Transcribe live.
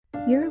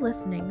You're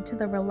listening to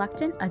the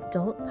Reluctant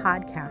Adult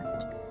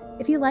Podcast.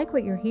 If you like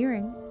what you're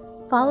hearing,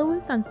 follow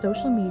us on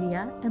social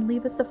media and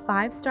leave us a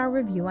 5-star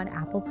review on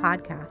Apple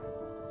Podcasts.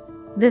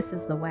 This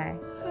is the way.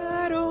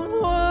 I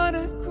don't want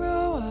to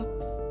grow up.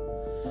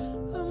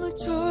 I'm a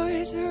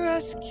Toys R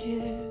Us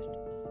kid.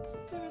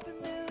 There's a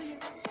million.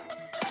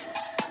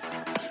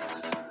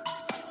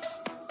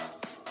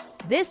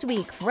 This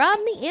week from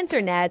the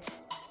internet,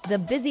 the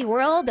busy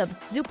world of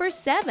Super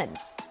 7.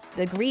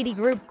 The greedy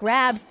group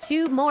grabs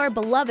 2 more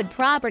beloved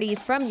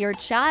properties from your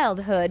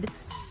childhood.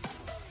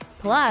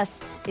 Plus,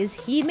 is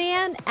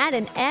He-Man at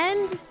an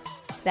end?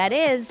 That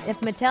is, if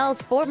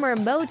Mattel's former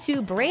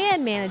Motu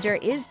brand manager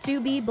is to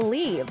be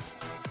believed.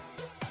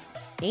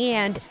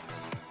 And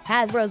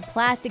Hasbro's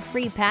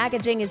plastic-free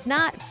packaging is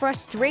not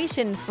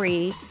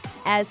frustration-free,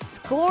 as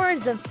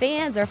scores of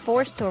fans are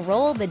forced to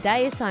roll the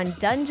dice on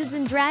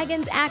Dungeons &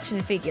 Dragons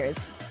action figures.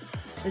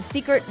 The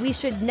secret we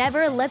should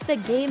never let the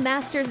game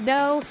masters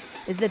know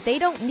is that they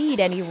don't need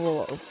any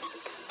rules.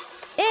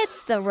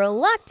 It's the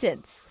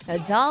Reluctant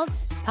Adult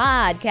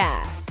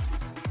Podcast.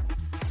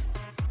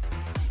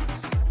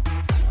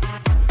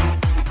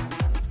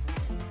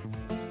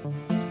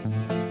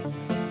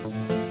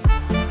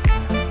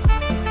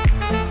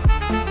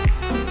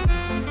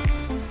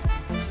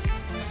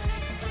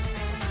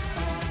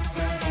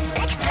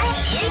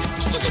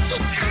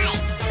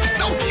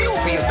 Don't you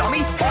be a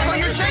dummy! Follow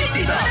your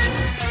safety belt!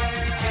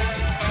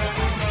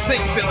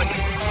 Think, Billy.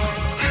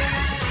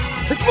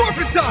 It's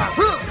morphin' time!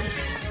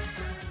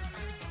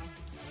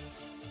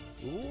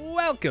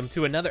 Welcome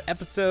to another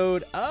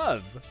episode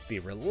of the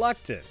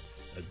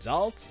Reluctant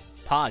Adult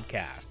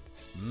Podcast.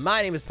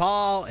 My name is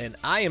Paul, and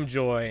I am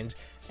joined,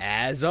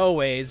 as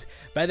always,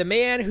 by the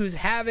man who's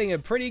having a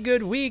pretty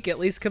good week, at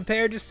least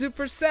compared to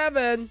Super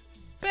 7,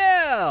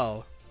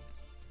 Bill!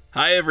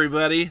 Hi,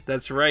 everybody.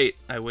 That's right.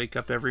 I wake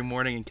up every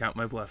morning and count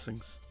my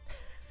blessings.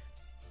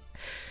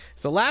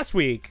 So last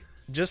week,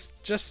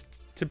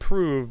 just to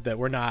prove that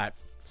we're not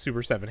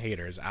Super 7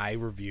 haters, I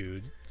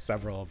reviewed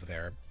several of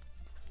their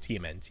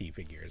TMNT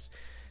figures,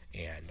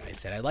 and I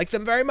said I like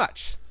them very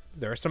much.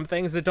 There are some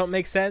things that don't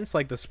make sense,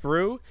 like the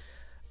sprue,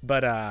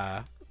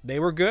 but they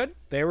were good.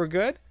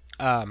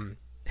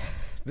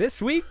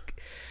 This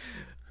week,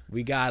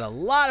 we got a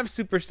lot of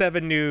Super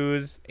 7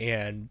 news,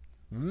 and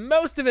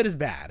most of it is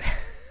bad.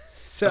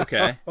 So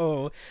okay.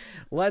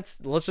 let's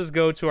just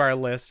go to our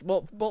list.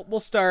 We'll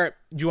start.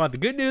 Do you want the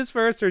good news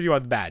first, or do you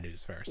want the bad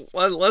news first?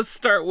 Well, let's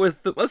start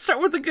with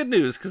the good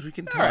news, because we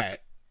can talk. Right.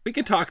 We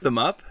can talk them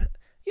up.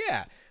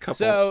 Yeah. Couple.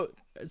 So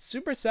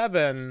Super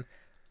 7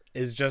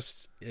 is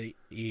just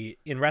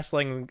in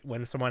wrestling,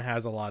 when someone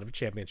has a lot of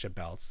championship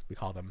belts, we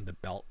call them the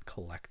belt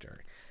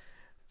collector.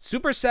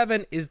 Super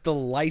 7 is the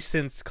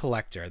license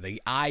collector,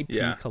 the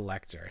IP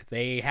collector.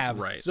 They have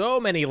so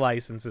many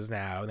licenses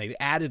now, and they've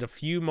added a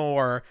few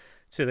more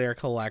to their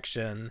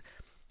collection.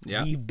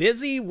 Yeah. The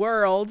busy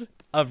world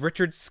of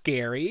Richard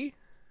Scarry.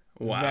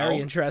 Wow. Very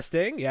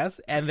interesting,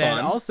 yes. And then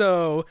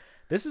also,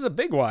 this is a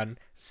big one,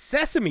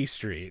 Sesame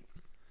Street.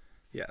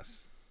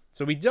 Yes.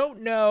 So we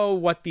don't know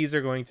what these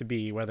are going to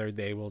be, whether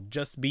they will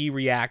just be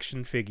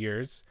reaction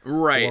figures,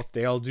 right? Or if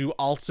they'll do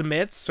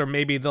ultimates, or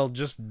maybe they'll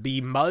just be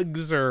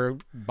mugs or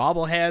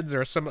bobbleheads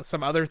or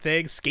some other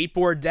thing.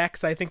 Skateboard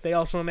decks, I think they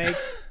also make.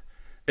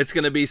 It's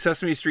going to be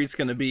Sesame Street's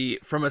going to be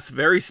from a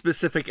very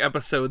specific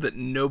episode that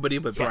nobody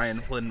but Brian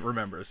Flynn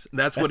remembers.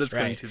 That's what it's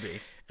going to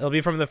be. It'll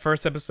be from the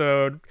first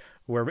episode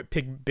where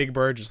Big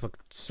Bird just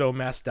looked so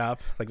messed up,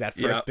 like that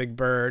first Big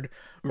Bird,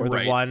 or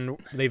the one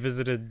they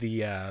visited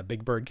the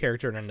Big Bird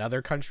character in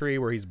another country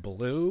where he's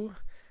blue.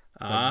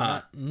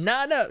 No,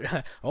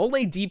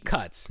 only deep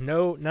cuts.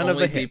 None of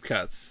the hits. Deep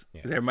cuts.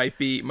 Yeah. There might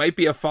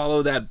be a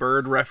Follow That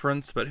Bird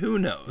reference, but who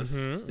knows?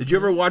 Did you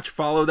ever watch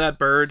Follow That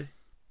Bird?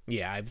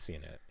 Yeah, I've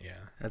seen it. Yeah,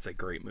 that's a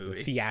great movie.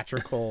 The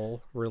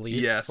theatrical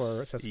release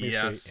for Sesame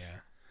Street. Yeah.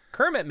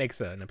 Kermit makes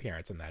an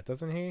appearance in that,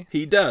 doesn't he?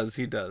 He does.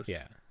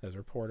 Yeah, as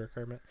reporter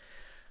Kermit.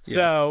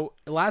 So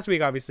last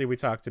week, obviously, we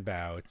talked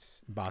about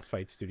Boss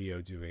Fight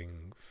Studio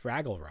doing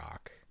Fraggle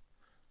Rock.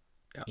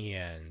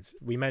 And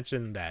we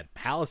mentioned that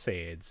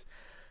Palisades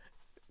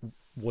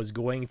was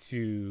going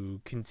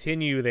to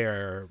continue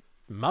their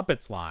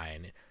Muppets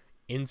line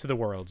into the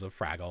worlds of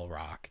Fraggle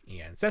Rock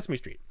and Sesame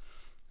Street.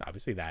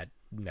 Obviously, that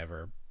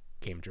never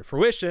came to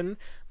fruition,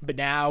 but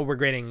now we're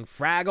getting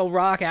Fraggle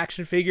Rock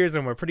action figures,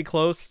 and we're pretty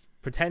close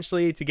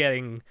potentially to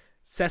getting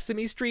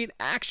Sesame Street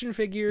action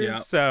figures. Yeah.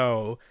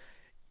 So,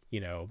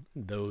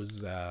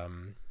 those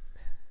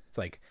it's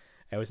like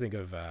I always think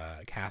of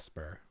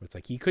Casper. It's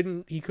like he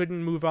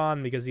couldn't move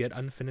on because he had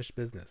unfinished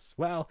business.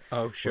 Well,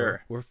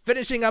 we're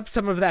finishing up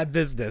some of that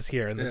business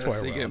here in the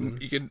toy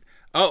world. You can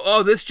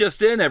this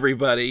just in,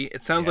 everybody.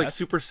 It sounds like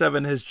Super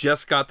 7 has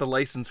just got the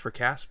license for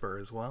Casper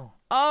as well.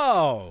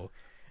 Oh,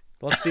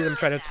 let's see them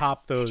try to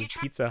top those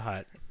Pizza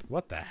Hut.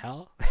 What the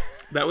hell?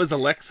 That was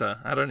Alexa.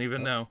 I don't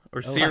even know.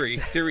 Or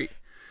Siri.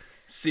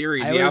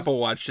 Siri. The Apple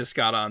Watch just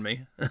got on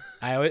me.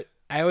 I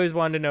always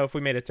wanted to know if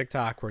we made a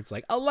TikTok where it's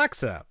like,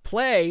 Alexa,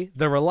 play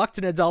the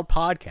Reluctant Adult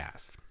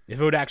Podcast. If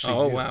it would actually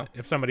Oh, do wow. it.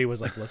 If somebody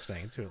was like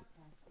listening to it.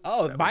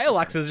 Oh, my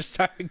Alexa just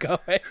started going.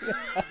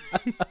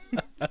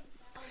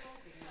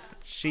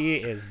 She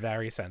is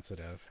very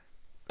sensitive.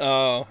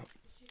 Oh,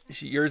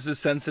 yours is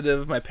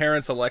sensitive. My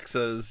parents' Alexa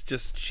is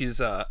just she's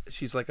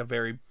like a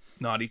very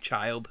naughty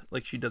child.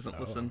 Like she doesn't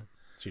listen.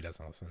 She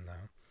doesn't listen now.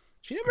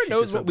 She never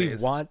knows what we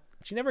disobeys. want.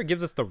 She never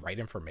gives us the right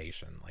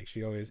information. Like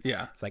she always,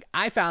 Yeah. It's like,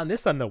 I found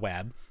this on the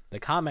web. The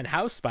common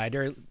house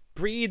spider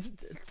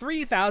breeds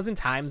 3,000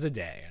 times a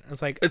day. And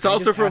it's like, It's I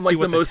also just from, asked like, you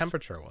what the most-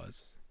 temperature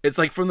was. It's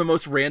like from the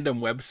most random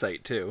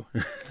website too.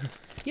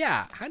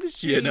 Yeah, how does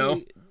she? You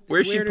know,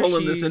 where's she where does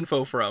pulling this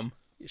info from?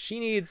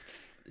 She needs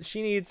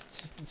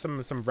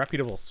some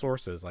reputable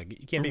sources. Like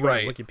you can't be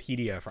Right. going to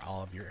Wikipedia for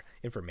all of your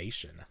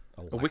information.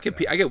 Alexa.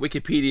 Wikipedia. I get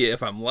Wikipedia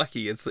if I'm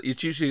lucky. It's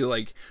usually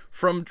like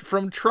from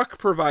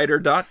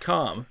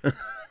truckprovider.com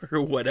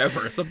or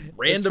whatever, some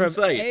random It's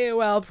from site.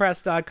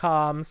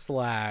 AOLpress.com /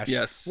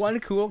 Yes.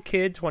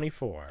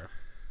 OneCoolKid24.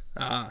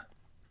 Ah,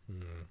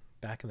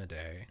 Back in the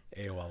day,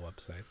 AOL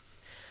websites.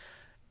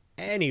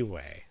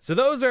 Anyway, so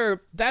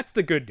that's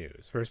the good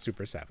news for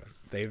Super 7.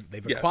 They've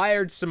Yes.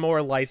 acquired some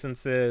more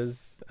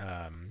licenses.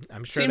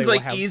 I'm sure seems they will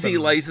like have easy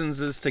some,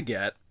 licenses to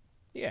get.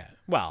 Yeah,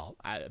 well,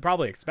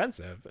 probably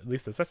expensive. At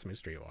least the Sesame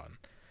Street one.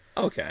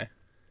 Okay.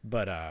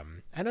 But I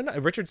don't know.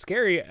 Richard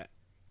Scarry,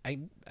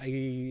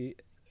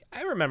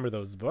 I remember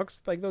those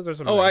books. Like those are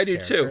some. Oh, nice I do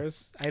too.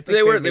 characters. I think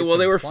They were- made well,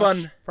 they some were plush,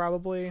 fun.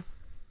 Probably.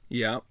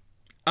 Yeah.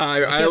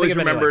 I I always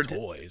remembered.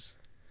 toys.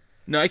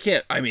 No, I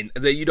can't. I mean,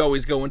 you'd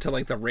always go into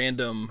like the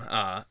random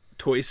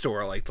toy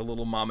store, like the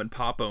little mom and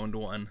pop owned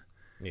one.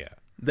 Yeah.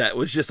 That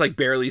was just like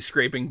barely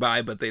scraping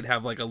by, but they'd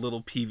have like a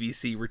little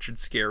PVC Richard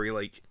Scarry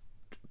like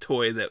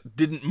toy that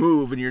didn't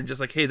move, and you're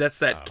just like, hey, that's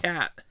that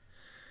cat.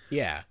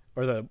 Yeah.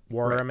 Or the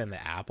worm and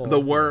the apple. The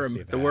I wanna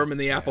see worm in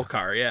the that. apple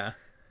car, yeah.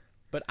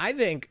 But I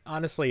think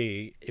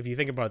honestly, if you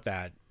think about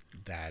that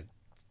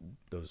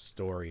those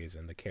stories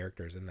and the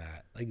characters in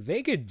that, like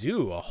they could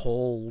do a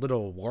whole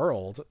little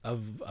world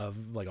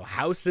of like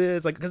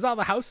houses, like because all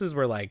the houses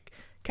were like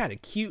kind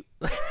of cute.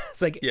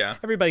 It's like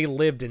everybody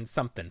lived in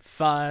something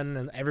fun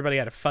and everybody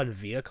had a fun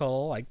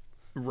vehicle. Like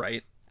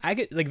Right. I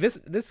could like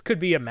this could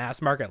be a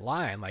mass market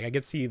line. Like I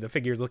could see the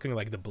figures looking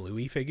like the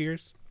Bluey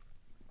figures.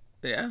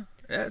 Yeah.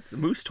 It's,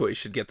 Moose Toys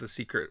should get the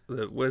secret.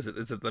 What is it?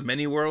 Is it the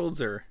Many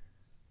Worlds or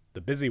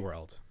The Busy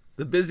World.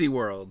 the Busy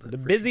World? The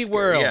Busy Scary,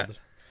 World. Yeah.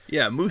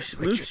 Yeah, Moose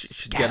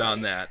should get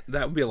on that.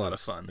 That would be a lot of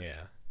fun.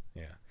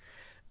 Yeah.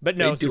 But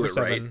no, They do Super it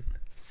 7. right.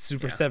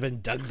 Super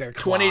 7 dug their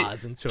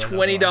claws into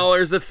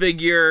 $20 a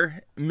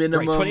figure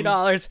minimum. Right,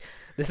 $20.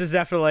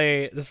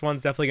 This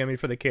one's definitely gonna be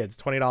for the kids.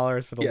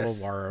 $20 for the little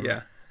worm.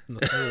 Yeah. And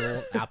the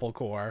little apple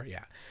core.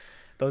 Yeah.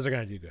 Those are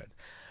gonna do good.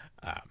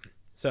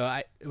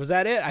 So was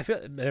that it? I feel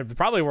there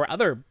probably were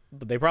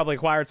they probably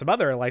acquired some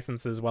other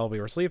licenses while we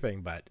were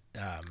sleeping, but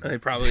They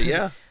probably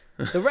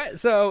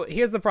so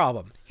here's the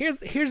problem. Here's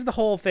the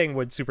whole thing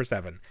with Super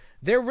 7.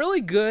 They're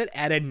really good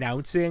at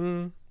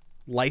announcing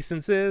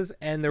licenses,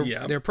 and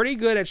they're pretty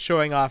good at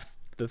showing off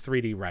the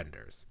 3D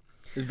renders.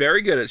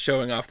 Very good at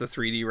showing off the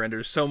 3D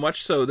renders, so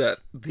much so that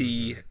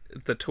the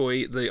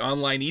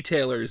online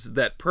e-tailers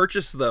that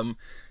purchase them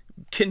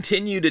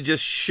continue to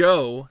just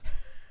show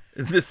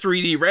the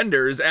 3D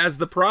renders as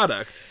the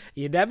product.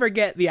 You never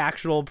get the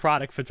actual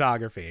product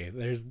photography.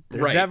 There's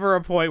Right. never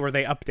a point where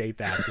they update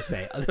that to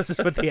say, oh, this is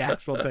what the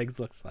actual things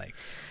looks like.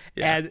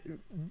 Yeah. And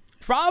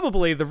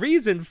probably the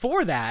reason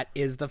for that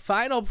is the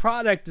final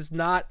product does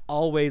not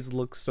always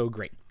look so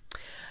great.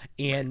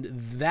 And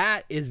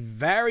that is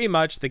very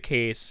much the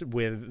case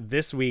with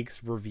this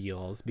week's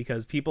reveals,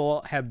 because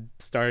people have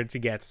started to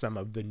get some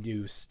of the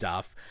new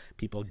stuff.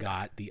 People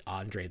got the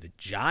Andre the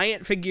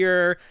Giant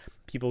figure.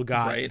 People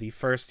got the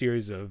first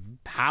series of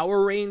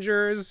Power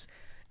Rangers.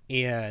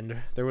 And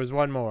there was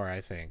one more,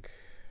 I think.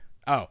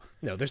 Oh,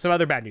 no, there's some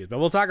other bad news, but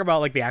we'll talk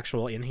about like the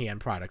actual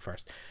in-hand product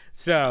first.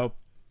 So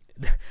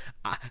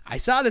I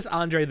saw this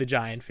Andre the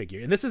Giant figure,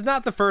 and this is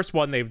not the first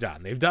one they've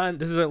done.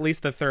 This is at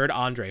least the third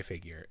Andre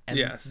figure. And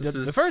Yes,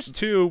 the first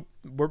two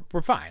were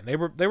fine. They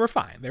were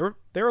fine. They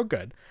were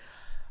good.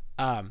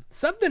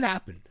 Something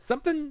happened.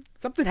 Something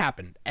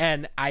happened.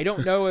 And I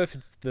don't know if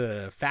it's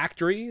the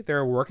factory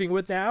they're working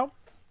with now,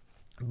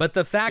 but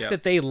the fact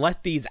that they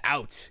let these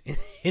out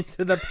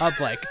into the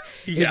public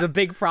is a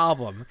big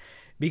problem,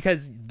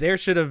 because there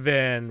should have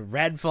been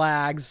red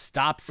flags,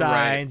 stop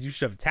signs. You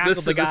should have tackled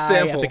the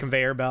guy at the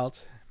conveyor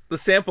belt. The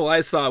sample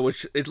I saw,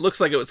 which it looks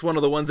like it was one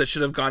of the ones that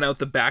should have gone out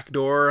the back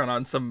door and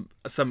on some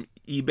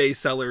eBay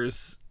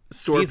seller's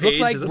store These page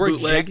look like as a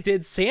bootleg.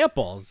 rejected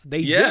samples.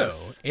 They do.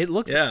 It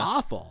looks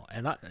awful.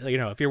 And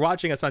if you're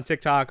watching us on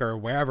TikTok or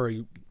wherever,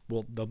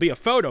 there'll be a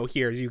photo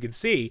here as you can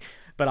see,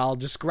 but I'll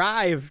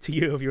describe to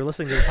you if you're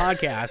listening to the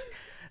podcast.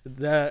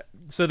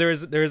 So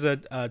there's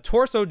a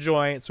torso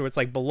joint, so it's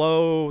like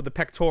below the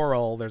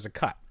pectoral there's a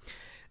cut,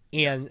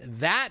 and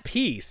that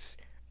piece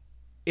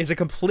is a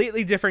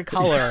completely different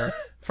color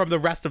from the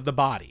rest of the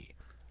body.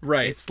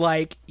 Right. It's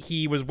like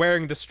he was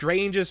wearing the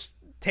strangest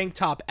tank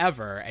top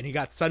ever and he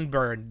got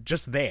sunburned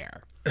just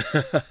there.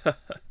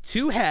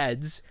 Two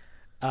heads,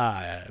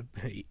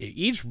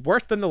 each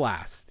worse than the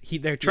last.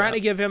 They're trying to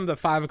give him the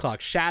 5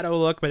 o'clock shadow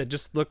look, but it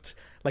just looked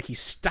like he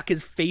stuck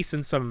his face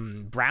in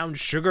some brown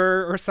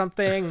sugar or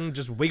something and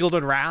just wiggled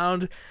it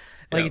around.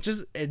 Like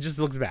it just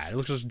looks bad. It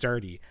looks just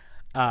dirty.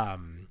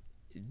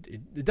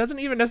 It doesn't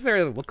even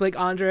necessarily look like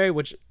Andre,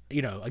 which,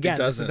 you know, again,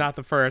 this is not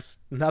the first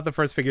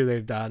figure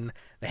they've done.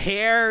 The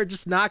hair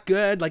just not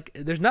good. Like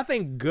there's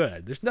nothing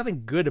good. There's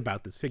nothing good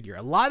about this figure.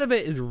 A lot of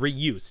it is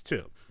reuse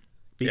too,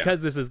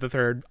 because this is the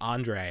third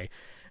Andre.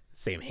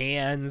 Same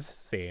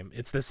hands,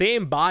 it's the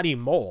same body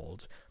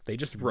mold. They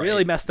just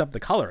really messed up the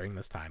coloring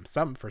this time.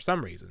 For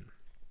some reason.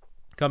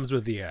 Comes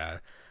with a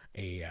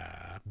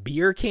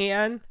beer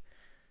can,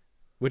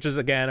 which is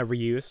again a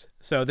reuse.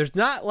 So there's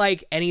not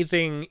like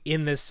anything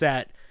in this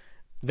set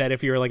that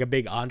if you're like a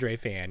big Andre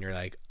fan, you're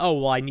like, oh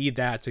well, I need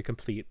that to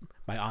complete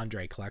my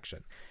Andre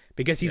collection,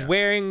 because he's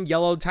wearing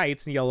yellow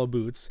tights and yellow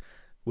boots,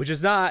 which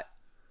is not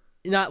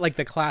like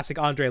the classic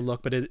Andre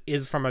look, but it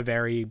is from a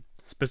very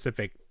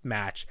specific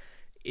match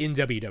in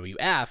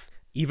WWF,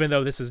 even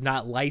though this is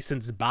not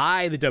licensed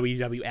by the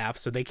WWF,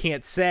 so they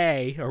can't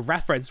say or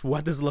reference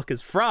what this look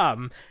is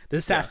from.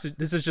 This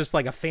is just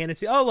like a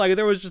fantasy. Oh, like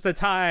there was just a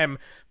time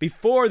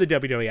before the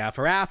WWF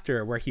or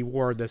after where he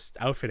wore this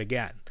outfit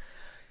again.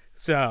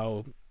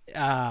 So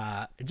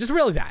just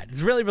really bad.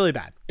 It's really, really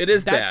bad. It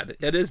is bad.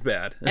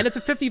 And it's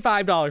a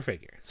 $55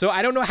 figure. So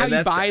I don't know how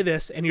you buy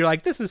this and you're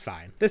like, this is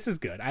fine. This is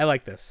good. I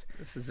like this.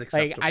 This is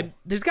acceptable. Like,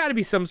 there's got to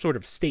be some sort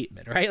of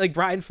statement, right? Like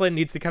Brian Flynn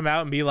needs to come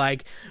out and be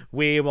like,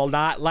 we will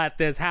not let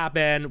this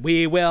happen.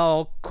 We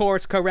will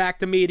course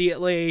correct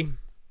immediately.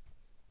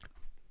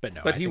 But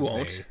no. But he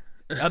won't.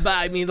 But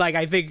I mean, like,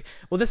 I think,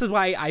 well, this is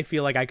why I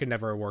feel like I could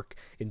never work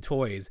in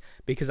toys,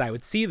 because I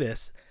would see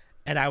this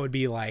and I would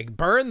be like,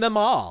 burn them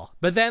all.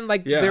 But then,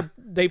 like,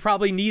 they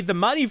probably need the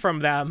money from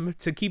them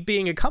to keep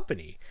being a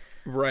company.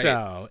 Right.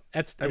 So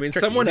it's tricky.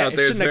 Someone out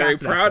there is very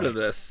proud of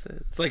this.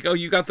 It's like, oh,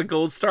 you got the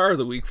gold star of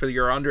the week for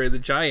your Andre the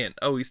Giant.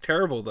 Oh, he's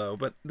terrible, though.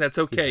 But that's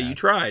okay. You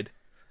tried.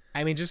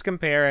 I mean, just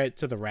compare it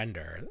to the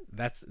render.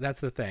 That's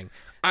the thing.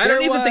 I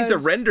don't even think the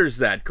render's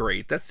that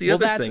great. That's the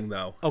other thing,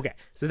 though. Okay.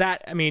 So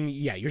that, I mean,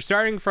 yeah, you're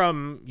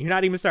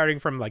not even starting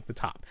from, like, the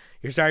top.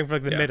 You're starting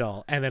from, like, the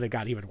middle, and then it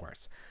got even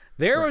worse.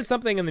 There was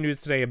something in the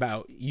news today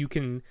about you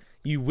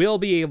will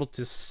be able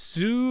to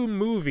sue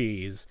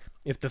movies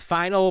if the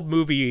final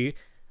movie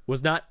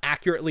was not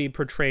accurately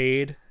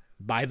portrayed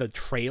by the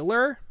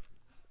trailer.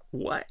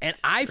 What? And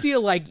I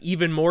feel like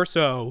even more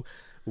so,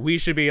 we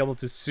should be able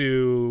to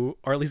sue,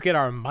 or at least get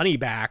our money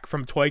back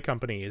from toy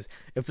companies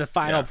if the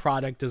final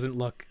product doesn't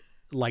look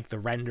like the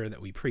render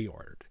that we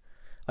pre-ordered.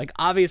 Like,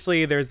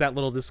 obviously, there's that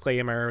little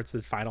disclaimer. It's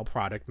the final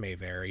product may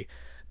vary.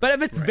 But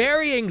if it's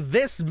varying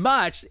this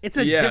much, it's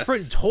a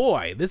different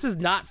toy. This is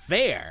not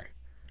fair.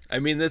 I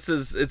mean, this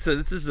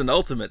is an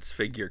Ultimates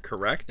figure,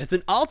 correct? It's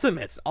an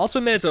Ultimates.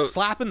 Ultimates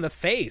slap in the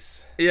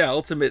face. Yeah,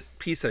 Ultimate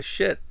piece of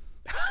shit.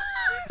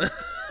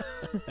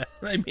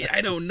 I mean,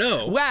 I don't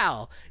know.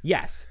 Well,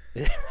 yes.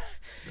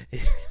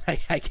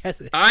 I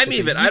guess I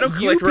don't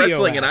collect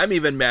wrestling, and I'm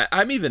even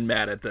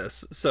mad at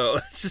this. So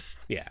it's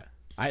just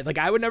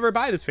I would never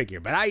buy this figure,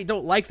 but I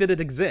don't like that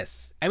it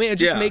exists. I mean, it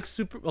just makes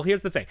well,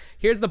 here's the thing.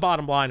 Here's the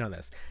bottom line on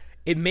this.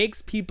 It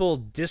makes people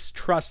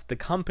distrust the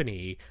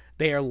company.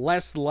 They are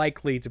less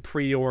likely to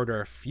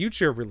pre-order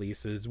future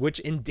releases, which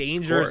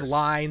endangers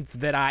lines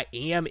that I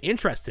am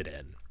interested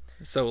in.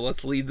 So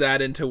let's lead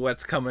that into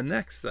what's coming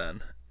next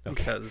then.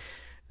 Okay.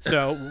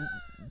 So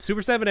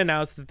Super 7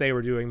 announced that they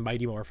were doing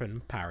Mighty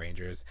Morphin Power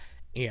Rangers,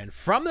 and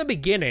from the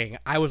beginning,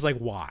 I was like,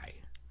 why?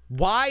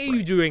 Why are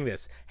you doing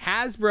this?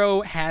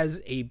 Hasbro has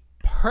a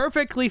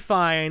perfectly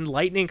fine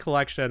Lightning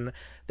collection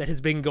that has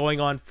been going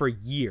on for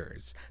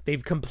years.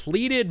 They've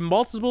completed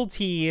multiple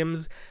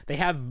teams. They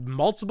have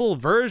multiple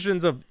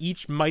versions of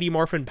each Mighty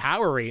Morphin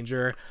Power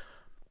Ranger.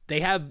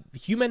 They have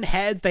human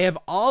heads. They have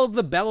all of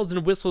the bells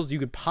and whistles you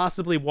could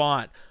possibly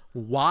want.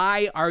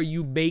 Why are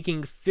you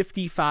making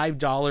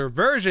 $55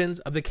 versions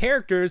of the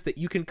characters that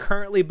you can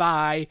currently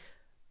buy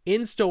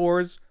in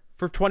stores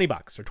for $20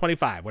 or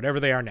 $25, whatever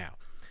they are now?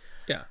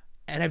 Yeah.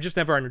 And I've just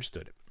never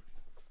understood it.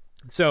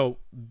 So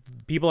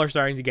people are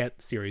starting to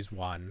get Series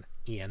 1,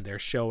 and they're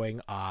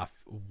showing off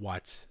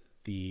what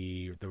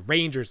the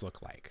Rangers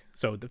look like.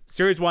 So the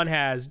Series 1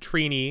 has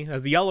Trini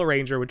as the Yellow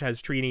Ranger, which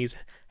has Trini's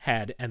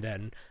head, and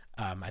then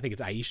I think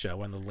it's Aisha,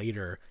 one of the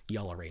later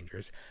Yellow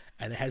Rangers,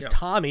 and it has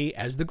Tommy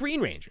as the Green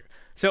Ranger.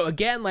 So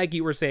again, like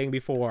you were saying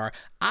before,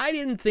 I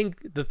didn't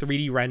think the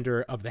 3D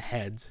render of the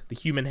heads, the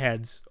human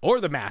heads,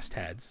 or the masked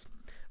heads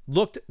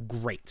looked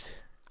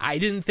great. I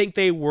didn't think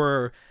they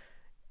were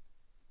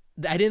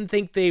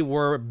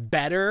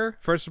better,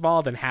 first of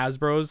all, than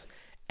Hasbro's,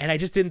 and I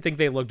just didn't think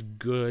they looked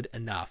good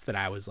enough that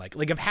I was like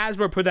if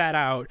Hasbro put that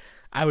out,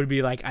 I would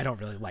be like, I don't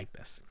really like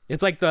this.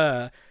 It's like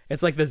the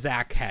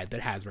Zack head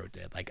that Hasbro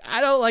did. Like, I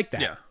don't like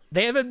that. Yeah.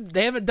 They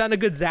haven't done a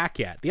good Zack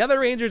yet. The other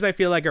Rangers I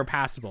feel like are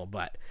passable,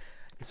 but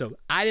so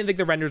I didn't think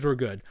the renders were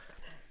good.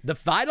 The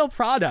final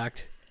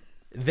product,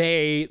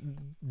 I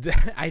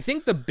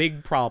think the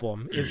big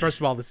problem is, first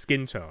of all, the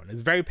skin tone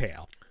is very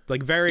pale.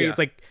 Like it's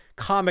like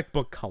comic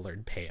book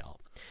colored pale.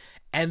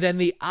 And then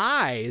the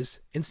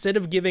eyes, instead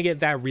of giving it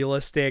that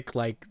realistic,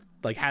 like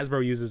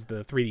Hasbro uses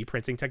the 3D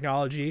printing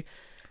technology,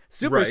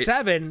 Super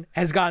 7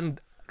 has gone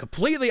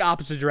completely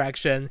opposite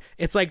direction.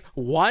 It's like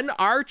one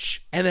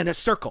arch and then a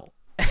circle.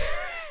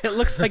 It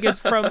looks like it's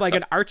from like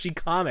an Archie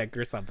comic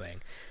or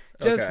something.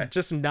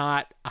 Just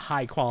not a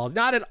high quality,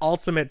 not an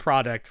ultimate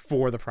product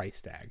for the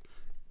price tag.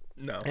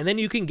 No. And then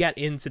you can get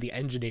into the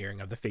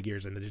engineering of the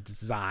figures and the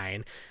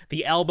design.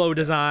 The elbow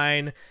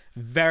design,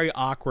 very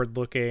awkward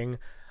looking.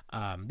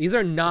 These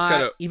are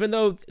not, even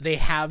though they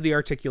have the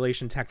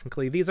articulation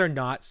technically, these are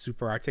not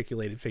super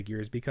articulated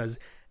figures because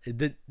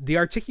the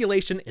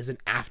articulation is an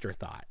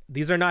afterthought.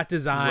 These are not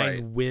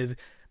designed with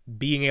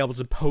being able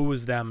to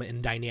pose them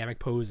in dynamic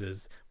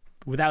poses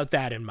without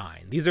that in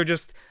mind. These are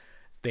just,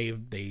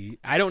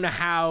 I don't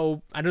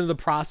know the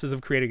process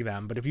of creating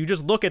them, but if you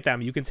just look at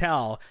them, you can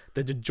tell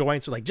that the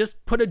joints are like,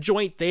 just put a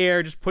joint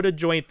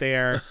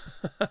there,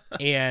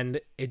 and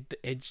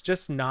it's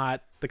just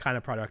not the kind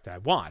of product I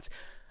want.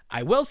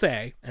 I will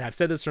say, and I've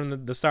said this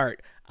from the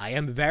start, I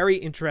am very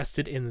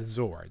interested in the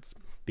Zords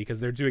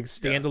because they're doing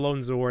standalone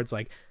Zords.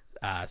 Like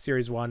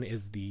Series 1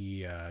 is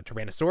the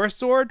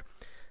Tyrannosaurus Zord.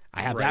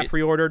 I have that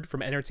pre-ordered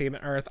from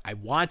Entertainment Earth. I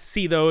want to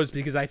see those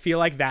because I feel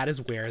like that is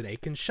where they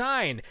can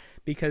shine,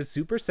 because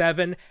Super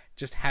 7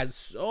 just has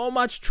so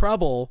much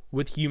trouble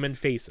with human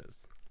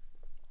faces.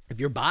 If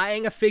you're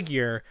buying a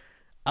figure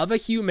of a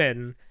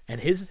human and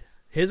his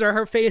or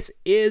her face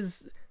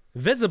is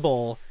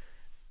visible,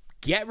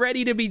 get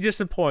ready to be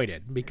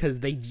disappointed because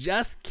they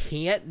just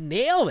can't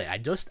nail it.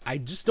 I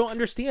just don't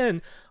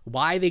understand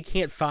why they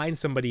can't find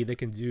somebody that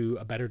can do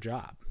a better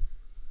job.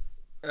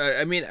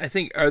 I mean, I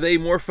think, are they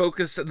more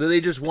focused? Do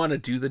they just want to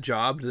do the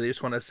job? Do they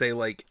just want to say,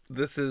 like,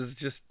 this is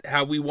just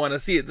how we want to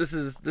see it? This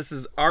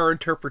is our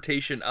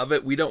interpretation of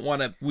it.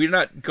 We're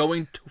not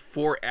going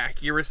for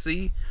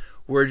accuracy.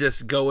 We're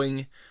just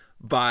going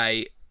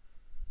by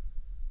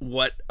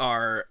what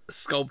our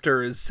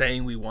sculptor is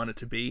saying we want it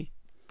to be.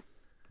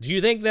 Do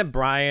you think that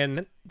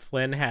Brian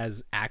Flynn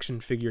has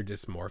action figure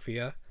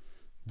dysmorphia?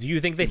 Do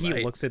you think that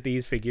he looks at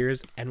these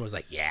figures and was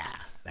like,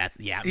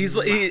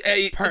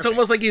 it's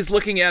almost like he's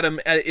looking at him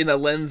in a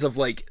lens of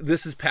like,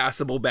 this is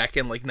passable back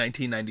in like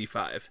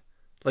 1995.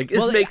 Like,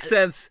 this makes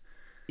sense.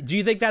 Do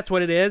you think that's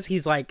what it is?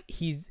 He's like,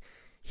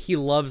 he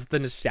loves the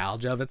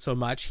nostalgia of it so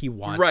much. He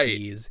wants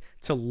these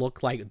to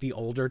look like the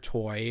older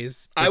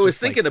toys. I was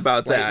thinking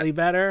about that. Slightly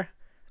better.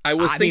 I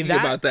was thinking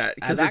about that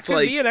because that it's could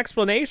like, be an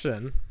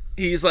explanation.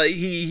 He's like,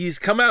 he's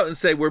come out and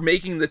said, we're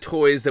making the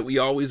toys that we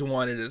always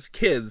wanted as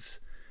kids.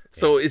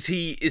 So is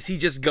he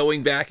just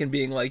going back and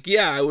being like,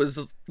 yeah, I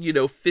was,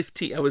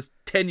 15, I was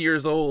 10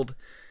 years old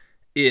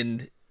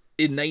in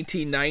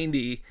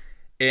 1990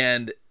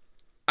 and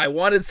I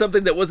wanted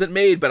something that wasn't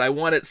made, but I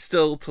want it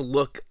still to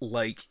look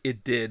like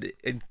it did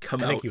and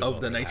come out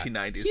of the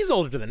 1990s. He's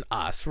older than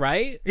us,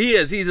 right? He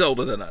is. He's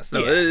older than us. No,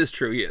 it is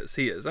true. He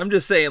is. I'm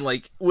just saying,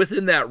 like,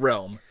 within that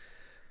realm.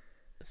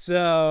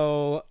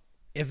 So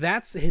if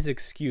that's his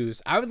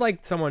excuse, I would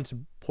like someone to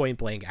point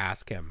blank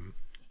ask him,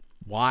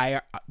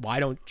 why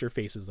don't your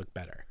faces look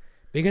better?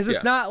 Because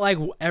it's not like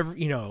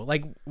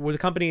like with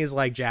companies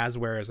like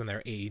Jazzwares and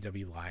their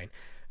AEW line,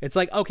 it's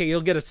like, okay,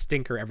 you'll get a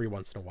stinker every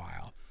once in a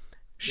while.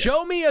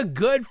 Show me a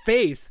good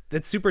face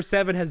that Super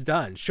 7 has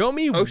done. Show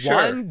me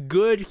one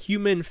good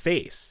human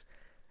face.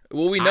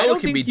 Well, we know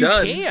it can be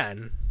done.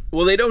 Can.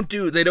 Well, they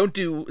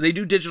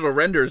do digital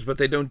renders, but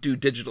they don't do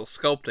digital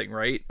sculpting,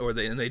 right?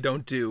 And they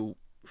don't do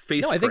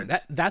face print. I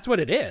think that's what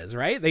it is,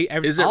 right?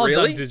 Is it all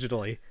really? done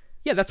digitally.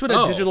 Yeah, that's what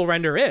a digital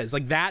render is.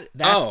 Like that's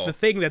the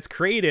thing that's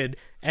created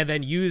and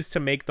then used to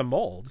make the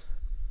mold.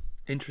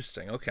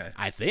 Interesting. Okay.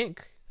 I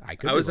think I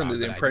was under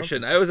the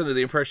impression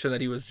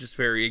that he was just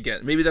very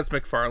against. Maybe that's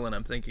McFarlane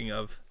I'm thinking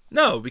of.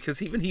 No,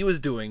 because even he was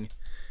doing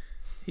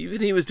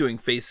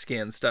face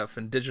scan stuff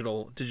and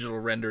digital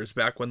renders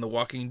back when The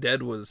Walking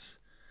Dead was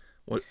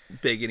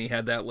big and he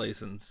had that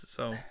license.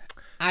 So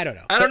I don't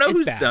know. I don't know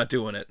who's not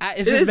doing it.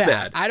 It is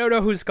bad. I don't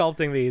know who's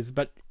sculpting these,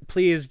 but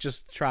please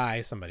just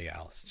try somebody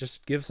else.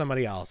 Just give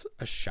somebody else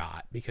a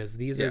shot because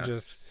these are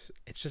just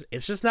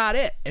it's just not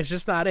it. It's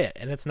just not it,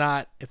 and it's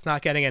not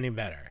getting any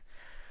better.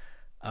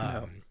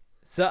 No.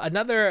 So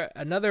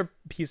another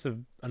piece of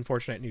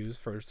unfortunate news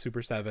for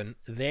Super 7.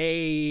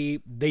 They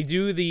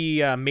do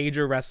the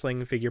major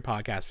wrestling figure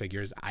podcast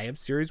figures. I have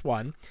Series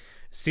 1.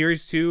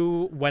 Series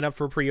 2 went up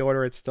for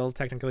pre-order. It's still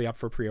technically up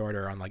for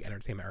pre-order on like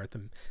Entertainment Earth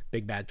and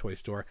Big Bad Toy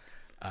Store.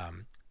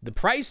 The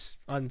price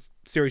on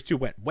Series 2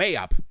 went way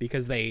up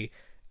because the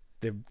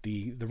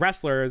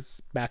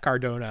wrestlers, Matt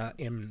Cardona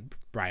and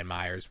Brian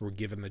Myers, were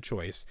given the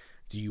choice.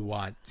 Do you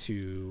want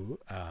to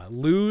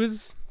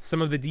lose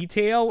some of the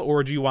detail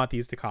or do you want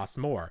these to cost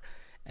more?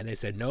 And they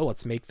said, no,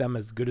 let's make them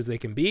as good as they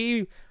can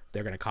be.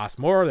 They're going to cost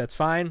more. That's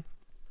fine.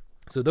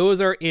 So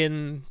those are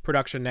in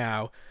production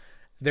now.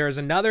 There's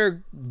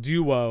another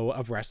duo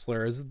of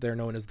wrestlers. They're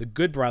known as the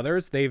Good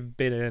Brothers. They've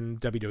been in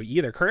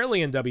WWE. They're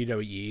currently in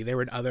WWE. They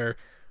were in other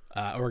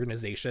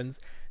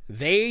organizations.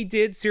 They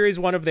did Series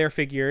 1 of their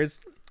figures.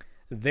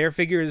 their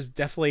figures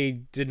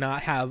definitely did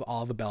not have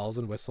all the bells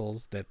and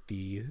whistles that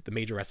the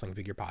Major Wrestling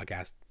Figure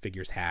Podcast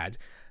figures had,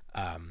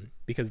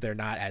 because they're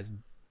not as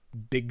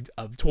big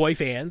of toy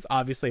fans,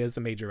 obviously, as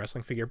the Major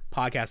Wrestling Figure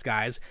Podcast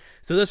guys.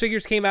 So those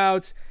figures came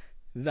out.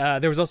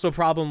 There was also a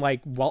problem,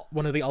 like,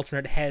 one of the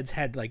alternate heads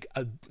had like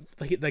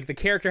the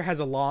character has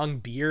a long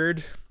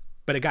beard,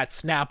 but it got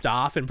snapped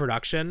off in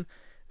production,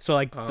 so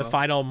like the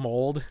final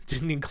mold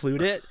didn't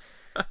include it.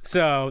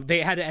 So they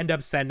had to end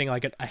up sending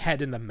like a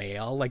head in the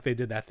mail, like they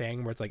did that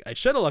thing where it's like, it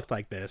should have looked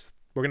like this.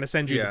 We're gonna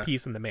send you the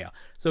piece in the mail.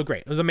 So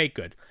great, it was a make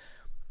good.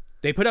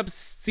 They put up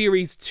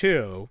Series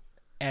 2,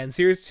 and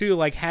Series 2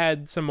 like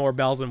had some more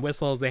bells and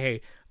whistles.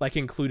 They like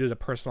included a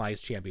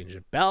personalized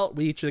championship belt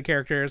with each of the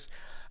characters.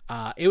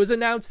 It was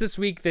announced this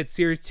week that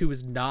Series 2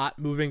 is not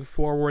moving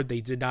forward.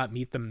 They did not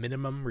meet the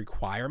minimum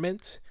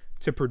requirement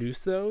to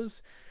produce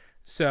those.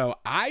 So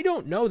I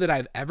don't know that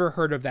I've ever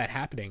heard of that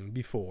happening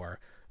before,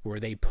 where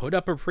they put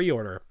up a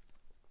pre-order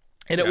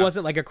and it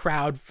wasn't like a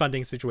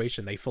crowdfunding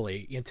situation. They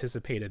fully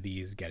anticipated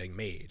these getting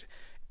made,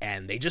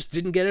 and they just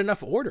didn't get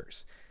enough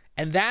orders.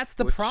 And that's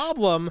the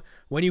problem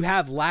when you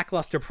have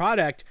lackluster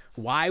product.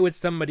 Why would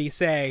somebody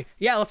say,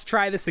 yeah, let's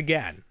try this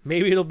again?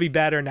 Maybe it'll be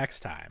better next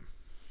time.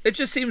 It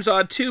just seems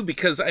odd too,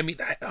 because I mean,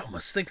 I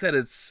almost think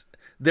that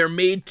they're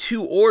made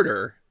to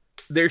order.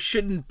 There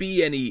shouldn't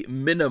be any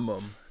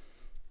minimum.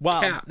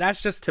 Well, cap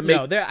that's just to make.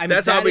 I mean,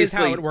 that's that obviously is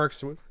how it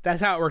works.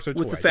 That's how it works with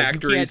toys. the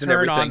factories like, you can't and turn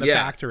everything. on the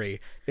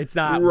factory. It's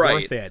not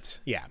worth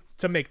it. Yeah,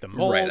 to make the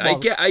mold. Right. Well, I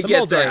get the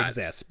molds that. already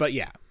exist, but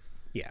yeah.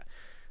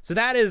 So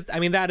that is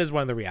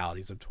one of the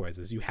realities of toys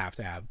is you have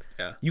to have.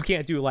 Yeah. You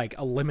can't do like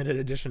a limited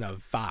edition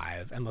of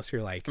 5 unless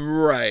you're like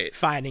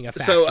finding a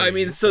factory. So I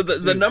mean, so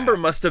the number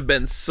must have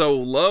been so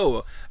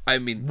low. I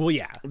mean, well,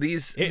 yeah,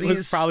 it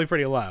was probably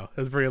pretty low. It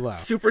was pretty low.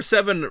 Super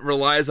 7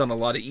 relies on a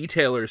lot of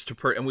e-tailers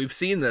and we've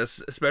seen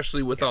this,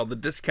 especially with all the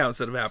discounts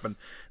that have happened.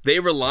 They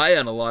rely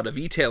on a lot of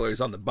e-tailers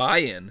on the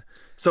buy-in.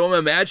 So I'm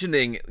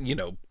imagining,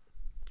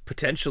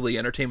 potentially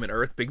Entertainment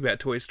Earth, Big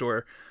Bad Toy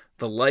Store,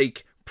 the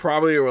like,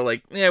 probably were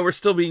like, yeah, we're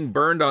still being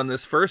burned on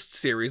this first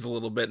series a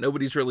little bit.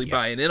 Nobody's really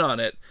buying in on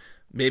it.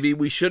 Maybe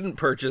we shouldn't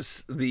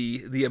purchase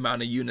the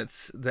amount of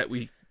units that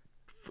we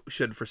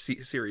should for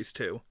Series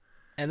 2.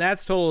 And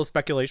that's total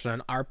speculation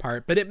on our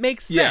part, but it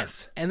makes sense.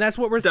 Yes, and that's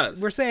what we're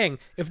saying.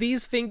 If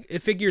these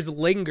figures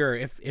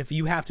linger, if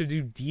you have to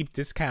do deep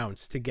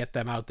discounts to get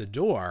them out the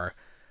door,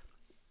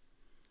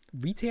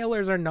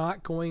 retailers are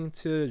not going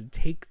to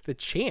take the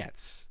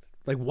chance.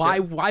 Like, why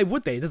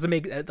would they? It doesn't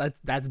make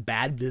that's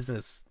bad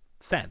business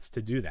sense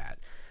to do that.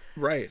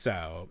 Right.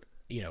 So,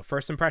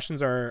 first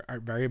impressions are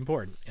very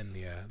important in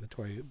the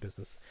toy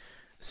business.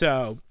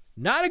 So,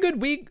 not a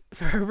good week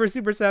for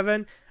Super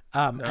 7.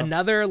 No.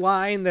 Another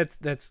line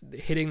that's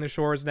hitting the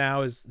shores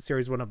now is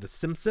Series 1 of The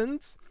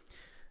Simpsons.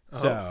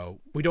 So,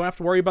 we don't have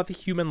to worry about the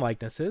human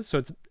likenesses.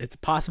 So, it's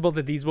possible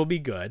that these will be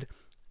good.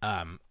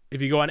 If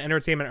you go on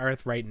Entertainment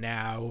Earth right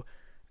now,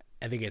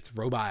 I think it's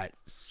Robot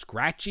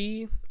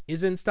Scratchy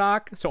is in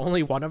stock. So,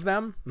 only one of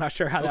them. I'm not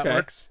sure how that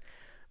works.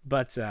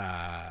 But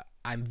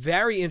I'm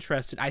very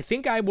interested. I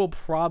think I will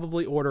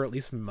probably order at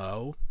least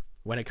Mo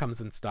when it comes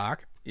in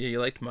stock. Yeah,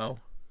 you liked Mo.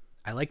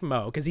 I like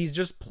Mo because he's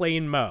just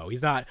plain Mo.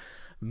 He's not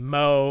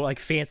Mo, like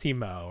fancy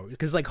Mo.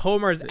 Because like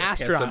Homer is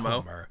astronaut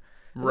Homer.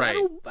 Right. I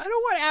don't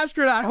want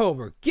astronaut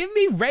Homer. Give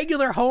me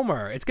regular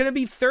Homer. It's going to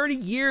be 30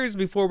 years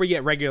before we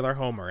get regular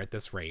Homer at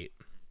this rate.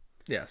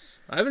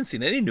 Yes. I haven't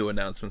seen any new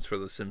announcements for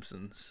the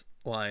Simpsons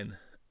line.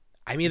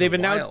 I mean, they've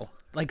announced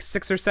like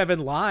 6 or 7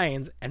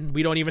 lines, and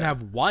we don't even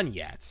have one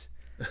yet.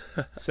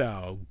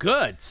 So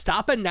good.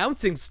 Stop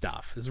announcing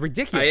stuff. It's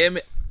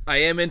ridiculous. I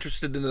am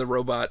interested in the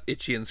Robot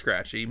Itchy and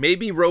Scratchy.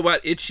 Maybe Robot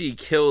Itchy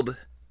killed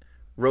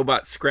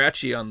Robot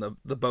Scratchy on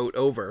the boat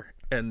over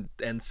and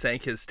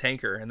sank his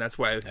tanker, and that's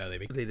why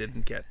they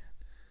didn't get.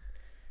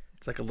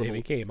 It's like a little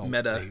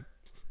meta.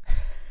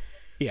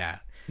 Yeah.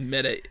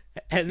 Meta.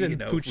 And then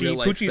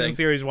Poochie's in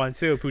Series 1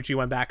 too. Poochie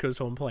went back to his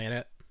home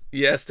planet.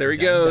 Yes, there he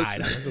goes.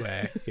 Died on his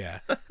way. Yeah,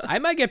 I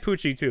might get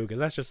Poochie too because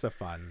that's just so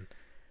fun.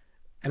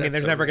 I mean,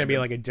 there's never going to be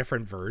like a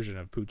different version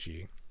of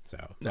Poochie, so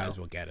might as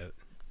well get it.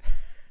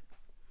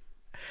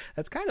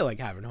 That's kind of like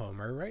having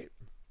Homer, right?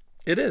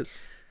 It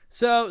is.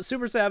 So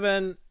Super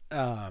 7,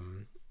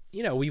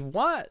 we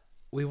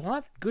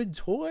want good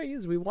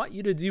toys. We want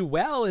you to do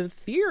well. In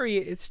theory,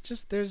 it's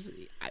just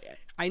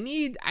I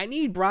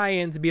need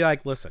Brian to be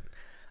like, listen,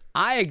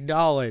 I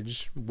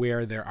acknowledge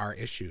where there are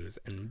issues,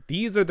 and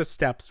these are the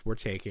steps we're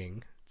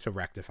taking to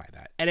rectify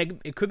that. And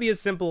it could be as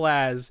simple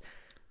as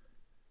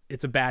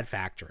it's a bad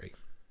factory.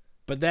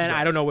 But then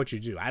I don't know what you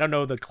do. I don't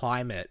know the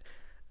climate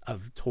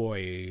of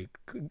toy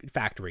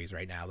factories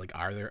right now. Like,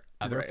 are there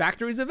other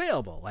factories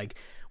available? Like,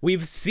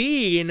 we've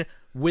seen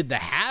with the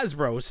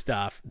Hasbro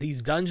stuff,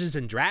 these Dungeons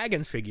and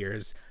Dragons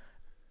figures,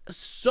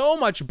 so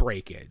much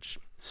breakage.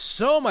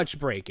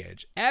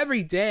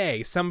 Every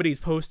day somebody's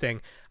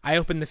posting, I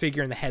opened the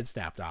figure and the head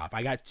snapped off.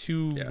 I got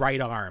 2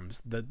 right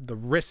arms. The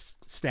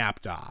wrist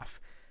snapped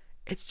off.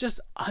 It's just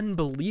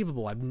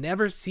unbelievable. I've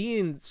never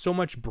seen so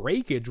much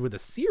breakage with a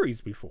series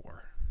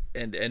before.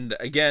 And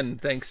again,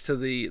 thanks to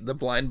the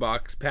blind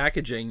box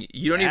packaging,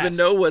 you don't Yes. even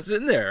know what's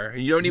in there.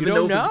 You don't even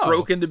know if it's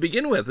broken to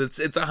begin with. It's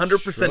 100%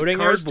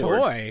 Schrödinger's cardboard.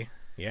 toy.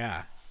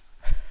 Yeah.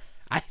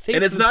 I think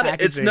And it's the not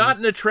packaging-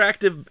 an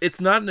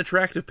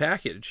attractive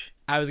package.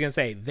 I was gonna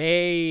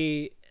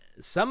say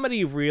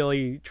somebody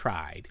really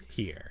tried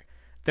here.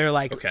 They're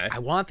like, Okay. I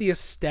want the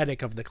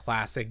aesthetic of the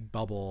classic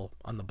bubble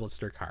on the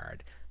blister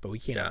card, but we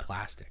can't have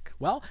plastic.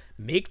 Well,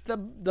 make the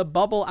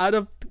bubble out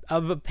of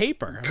a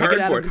paper. Make it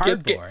out of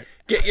cardboard.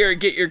 Get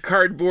your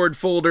cardboard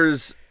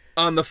folders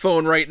on the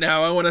phone right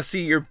now. I want to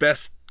see your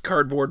best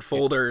cardboard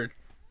folder.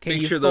 Can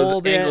Make you sure those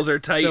fold angles it are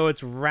tight. so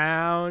it's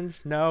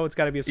round? No, it's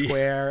got to be a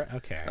square.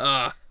 Okay.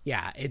 Ah.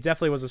 Yeah, it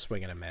definitely was a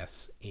swing and a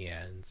miss.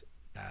 And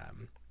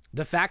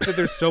the fact that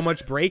there's so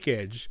much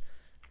breakage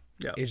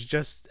is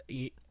just...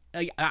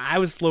 I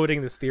was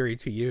floating this theory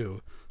to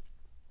you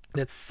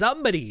that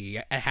somebody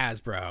at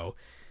Hasbro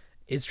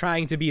is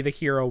trying to be the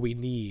hero we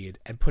need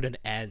and put an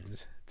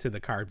end to the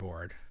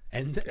cardboard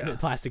and the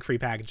plastic-free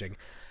packaging.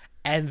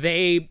 And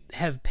they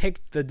have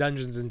picked the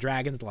Dungeons and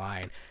Dragons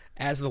line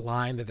as the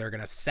line that they're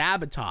going to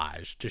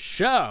sabotage to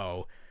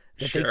show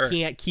that they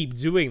can't keep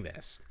doing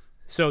this.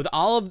 So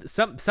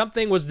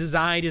something was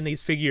designed in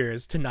these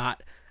figures to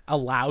not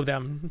allow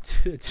them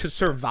to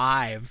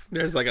survive.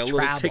 There's like a travel.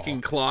 little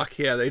ticking clock.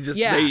 Yeah,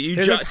 you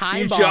there's a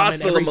time bomb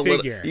jostle in every them a little.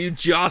 figure. You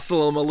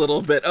jostle them a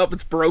little bit. Oh,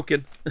 it's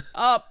broken.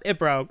 Oh, it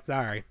broke.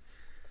 Sorry.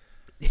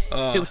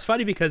 It was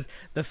funny because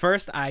the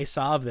first I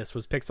saw of this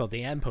was Pixel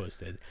Dan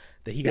posted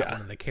that he got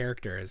one of the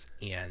characters,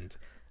 and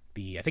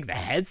I think the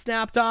head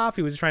snapped off.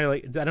 He was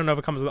trying to I don't know if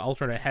it comes with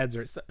alternate heads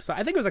or so.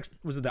 I think it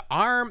was it the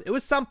arm? It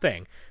was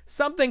something.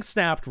 Something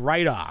snapped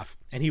right off,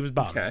 and he was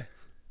bummed. Okay.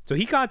 So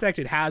he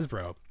contacted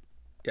Hasbro.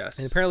 Yes.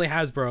 And apparently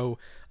Hasbro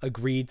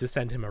agreed to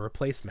send him a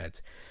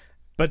replacement.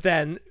 But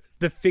then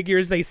the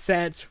figures they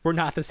sent were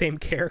not the same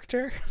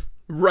character.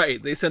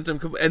 Right. They sent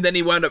him, and then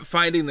he wound up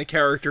finding the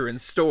character in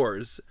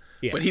stores.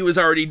 Yeah. But he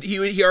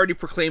already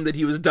proclaimed that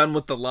he was done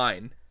with the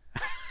line.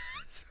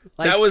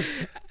 Like,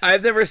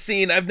 I've never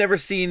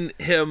seen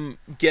him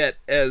get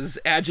as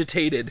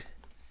agitated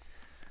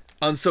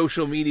on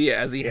social media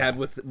as he had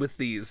with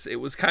these. It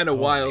was kind of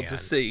wild to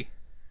see.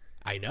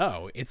 I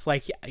know. It's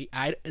like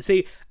I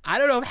see. I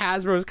don't know if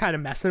Hasbro's kind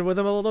of messing with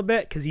him a little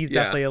bit because he's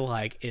definitely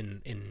like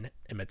in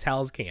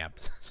Mattel's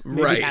camps. So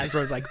maybe right.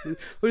 Hasbro's like, who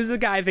does the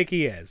guy think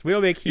he is? We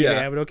don't make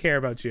He-Man. We don't care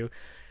about you.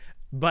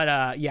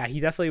 But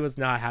he definitely was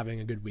not having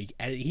a good week,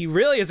 and he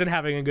really isn't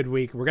having a good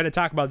week. We're going to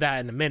talk about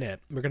that in a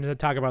minute. We're going to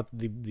talk about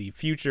the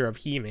future of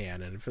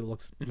He-Man and if it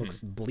looks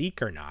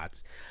bleak or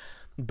not.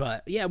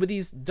 But yeah, with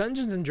these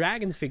Dungeons and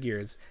Dragons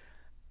figures,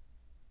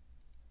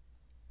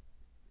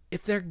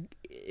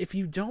 if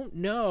you don't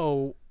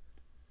know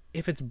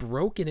if it's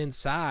broken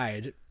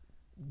inside,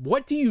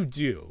 what do you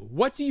do?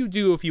 What do you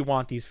do if you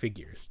want these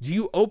figures? Do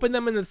you open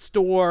them in the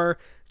store?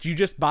 Do you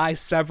just buy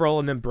several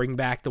and then bring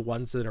back the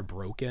ones that are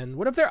broken?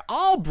 What if they're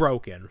all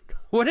broken?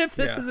 What if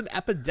this is an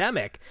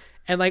epidemic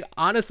and like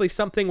honestly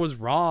something was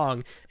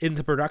wrong in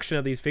the production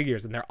of these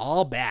figures and they're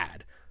all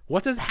bad?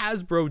 What does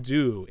Hasbro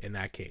do in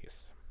that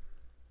case?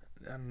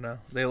 I don't know.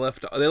 They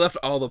left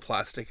all the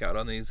plastic out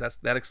on these.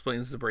 That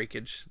explains the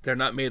breakage. They're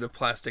not made of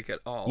plastic at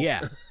all.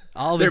 Yeah,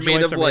 all the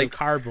joints are made of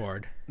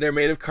cardboard. They're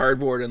made of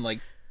cardboard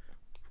and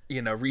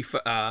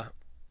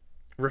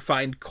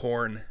refined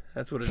corn.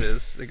 That's what it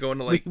is. They go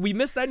into like we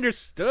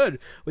misunderstood.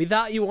 We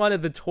thought you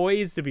wanted the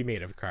toys to be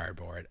made of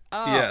cardboard.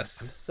 Oh,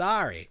 yes. I'm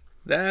sorry.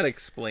 That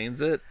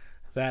explains it.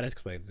 That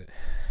explains it.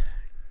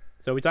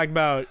 So we talked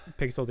about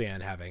Pixel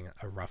Dan having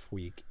a rough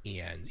week,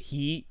 and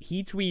he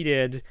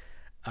tweeted,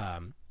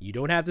 "You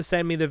don't have to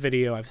send me the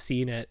video. I've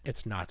seen it.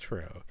 It's not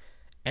true."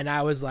 And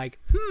I was like,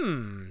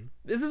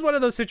 this is one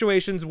of those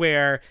situations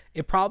where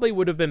it probably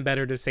would have been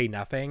better to say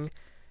nothing,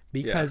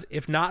 because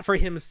if not for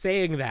him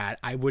saying that,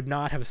 I would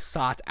not have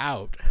sought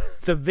out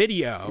the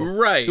video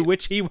to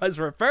which he was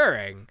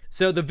referring.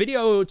 So the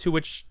video to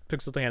which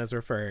Pixel Dan is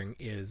referring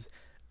is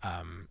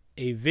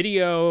a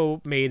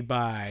video made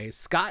by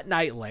Scott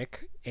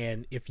Knightlick.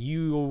 And if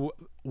you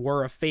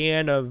were a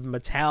fan of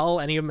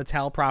Mattel, any of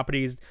Mattel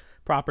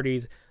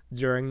properties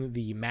during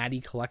the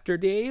Matty Collector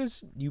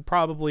days, you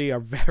probably are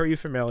very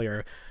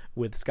familiar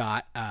with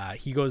Scott.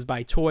 He goes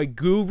by Toy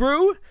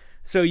Guru,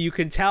 so you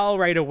can tell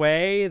right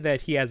away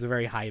that he has a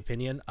very high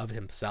opinion of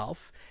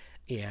himself,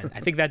 and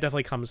I think that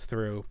definitely comes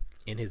through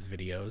in his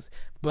videos.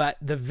 But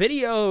the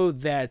video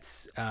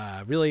that's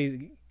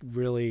really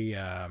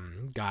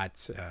got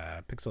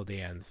Pixel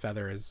Dan's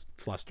feathers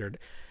flustered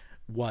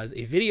was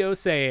a video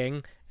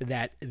saying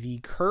that the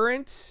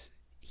current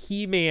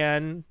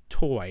He-Man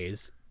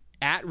toys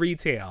at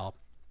retail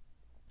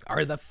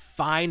are the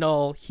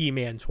final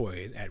He-Man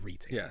toys at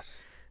retail.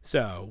 Yes.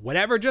 So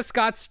whatever just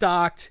got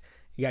stocked,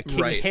 you got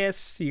King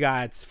Hiss, you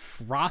got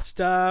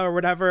Frosta or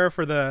whatever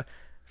for the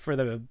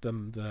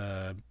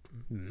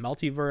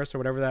multiverse or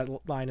whatever that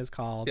line is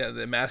called. Yeah,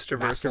 the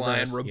Masterverse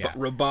line.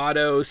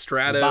 Roboto,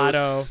 Stratos.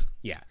 Roboto.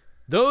 Yeah.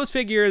 Those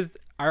figures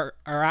are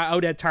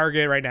out at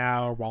Target right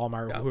now, or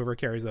Walmart, whoever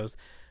carries those.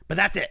 But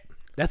that's it.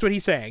 That's what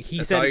he's saying.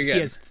 He said he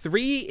has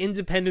 3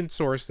 independent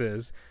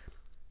sources,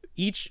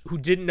 each who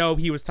didn't know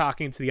he was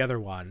talking to the other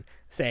one,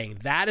 saying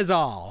that is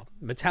all.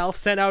 Mattel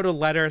sent out a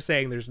letter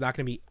saying there's not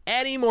going to be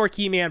any more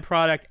He-Man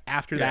product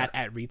after that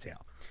at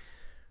retail.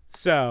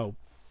 So,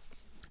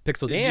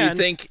 Pixel Dan...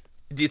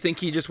 Do you think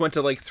he just went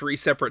to like 3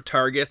 separate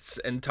Targets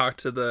and talked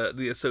to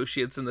the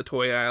associates in the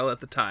toy aisle at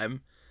the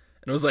time?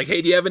 And was like,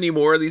 hey, do you have any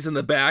more of these in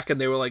the back?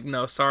 And they were like,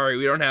 no, sorry,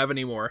 we don't have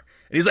any more.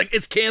 And he's like,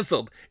 it's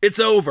canceled. It's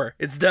over.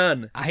 It's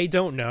done. I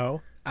don't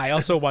know. I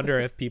also wonder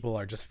if people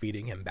are just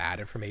feeding him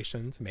bad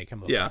information to make him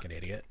look like an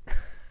idiot.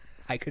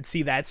 I could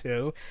see that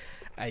too.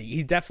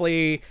 He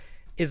definitely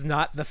is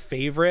not the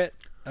favorite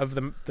of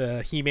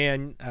the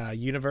He-Man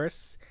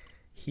universe.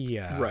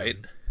 Right.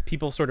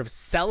 People sort of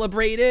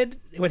celebrated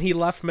when he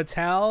left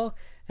Mattel,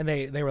 and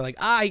they were like,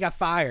 he got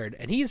fired.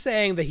 And he's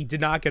saying that he did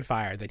not get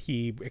fired, that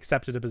he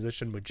accepted a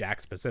position with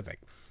Jakks Pacific.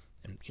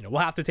 And, we'll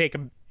have to take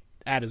him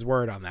at his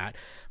word on that.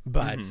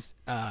 But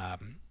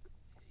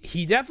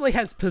he definitely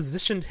has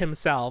positioned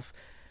himself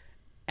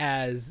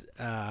as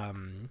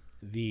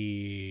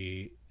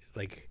the,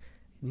 like,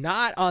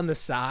 not on the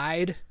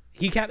side.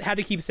 He had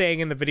to keep saying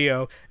in the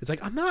video, it's like,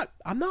 I'm not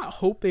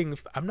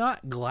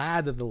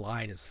glad that the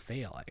line is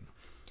failing.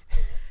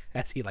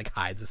 As he like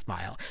hides a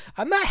smile.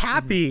 I'm not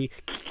happy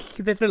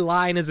that the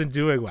line isn't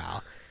doing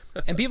well.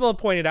 And people have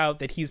pointed out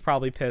that he's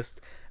probably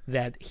pissed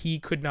that he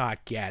could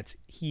not get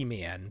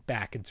He-Man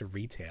back into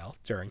retail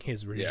during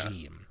his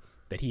regime,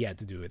 that he had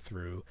to do it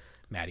through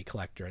Matty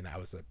Collector, and that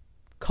was a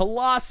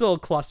colossal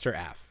cluster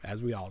F,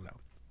 as we all know.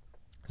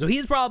 So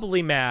he's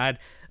probably mad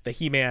that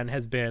He-Man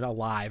has been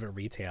alive at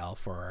retail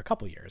for a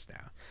couple years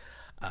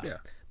now.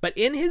 But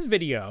in his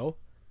video,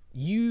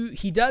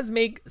 he does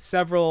make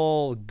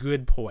several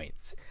good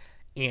points.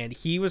 And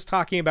he was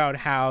talking about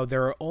how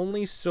there are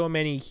only so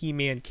many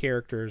He-Man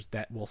characters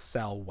that will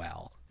sell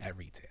well at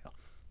retail.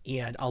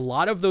 And a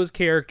lot of those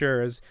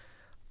characters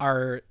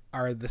are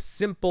the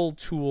simple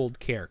tooled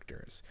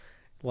characters.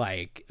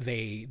 Like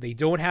they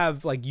don't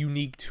have like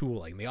unique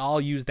tooling. They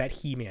all use that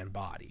He-Man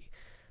body.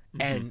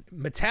 And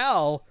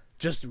Mattel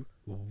just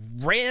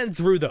ran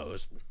through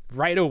those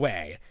right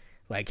away.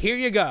 Like, here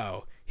you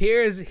go.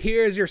 Here's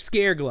your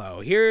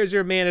Scareglow. Here's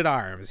your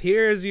Man-at-Arms.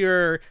 Here's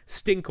your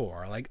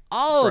Stinkor. Like,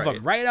 all of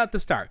them right out the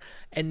start.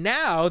 And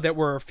now that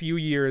we're a few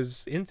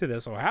years into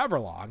this, or however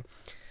long,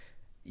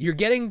 you're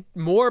getting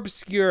more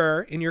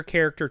obscure in your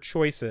character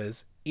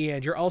choices,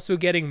 and you're also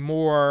getting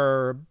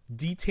more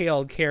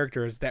detailed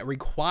characters that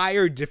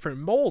require different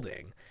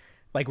molding.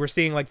 Like, we're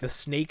seeing, like, the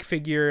snake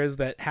figures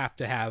that have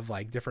to have,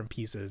 like, different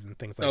pieces and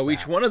things like that. Oh,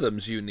 each one of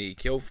them's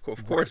unique. Of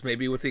course,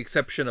 maybe with the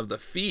exception of the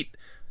feet.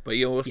 But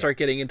we'll start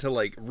getting into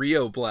like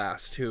Rio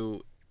Blast,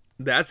 who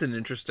that's an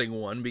interesting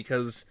one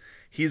because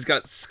he's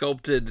got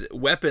sculpted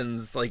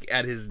weapons like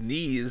at his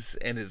knees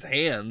and his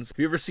hands. Have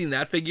you ever seen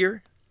that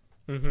figure?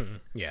 Mm-hmm.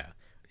 Yeah.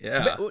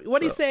 So,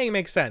 what he's saying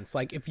makes sense.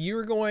 Like if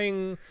you're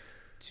going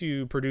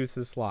to produce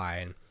this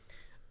line,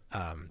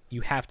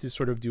 you have to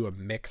sort of do a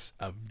mix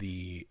of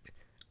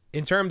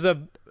in terms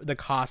of the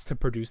cost to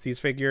produce these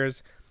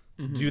figures,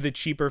 do the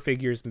cheaper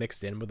figures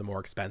mixed in with the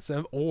more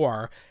expensive,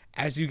 or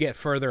as you get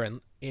further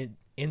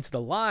into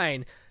the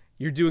line,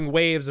 you're doing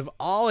waves of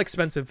all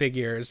expensive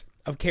figures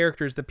of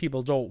characters that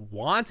people don't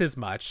want as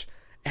much,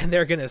 and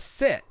they're gonna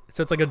sit.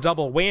 So it's like a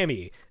double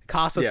whammy. It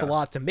costs us a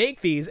lot to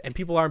make these, and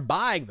people aren't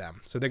buying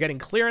them, so they're getting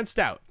clearanced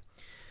out.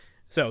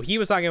 So he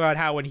was talking about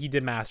how when he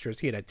did Masters,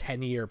 he had a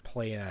 10-year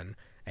plan,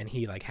 and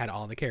he like had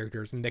all the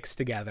characters mixed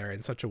together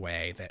in such a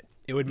way that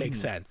it would make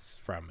sense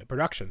from a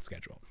production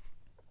schedule.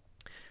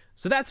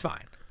 So that's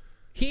fine.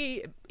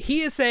 He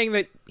is saying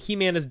that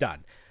He-Man is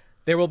done.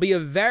 There will be a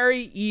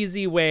very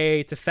easy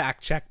way to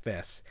fact check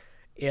this.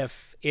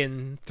 If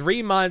in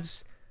 3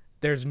 months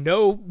there's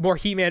no more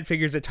He-Man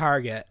figures at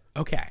Target,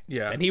 okay.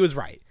 Yeah. And he was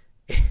right.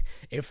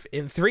 If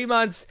in 3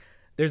 months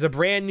there's a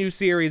brand new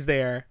series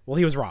there, well,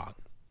 he was wrong.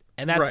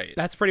 And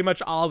that's pretty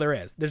much all there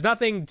is. There's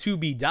nothing to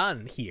be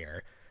done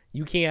here.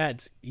 You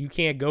can't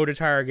go to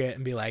Target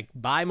and be like,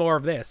 buy more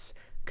of this.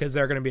 Because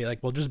they're going to be like,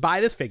 well, just buy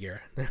this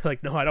figure. They're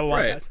like, no, I don't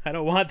want that. I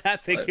don't want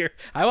that figure.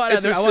 I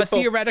want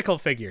theoretical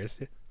figures.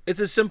 It's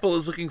as simple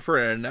as looking for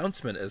an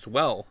announcement as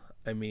well.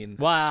 I mean,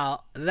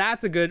 well,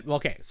 that's a good.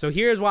 Okay, so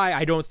here's why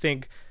I don't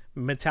think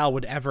Mattel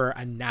would ever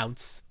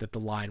announce that the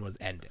line was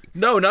ending.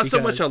 No, not so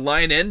much a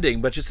line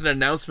ending, but just an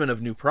announcement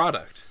of new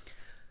product.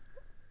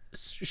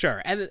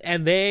 Sure,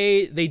 and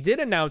they did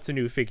announce a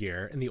new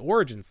figure in the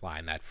Origins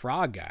line, that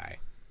frog guy.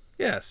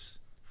 Yes,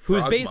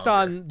 who's based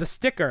on the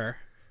sticker.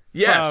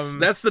 Yes,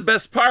 that's the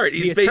best part.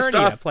 He's based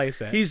off.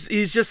 Playset.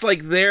 He's just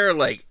like there,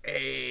 like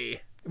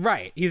hey.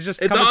 Right, he's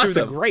just coming through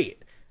the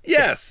grate.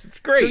 Yes, it's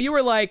great. So you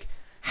were like,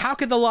 how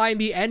could the line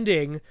be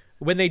ending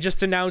when they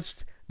just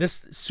announced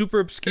this super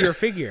obscure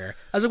figure?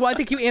 I was like, well, I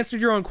think you answered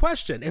your own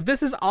question. If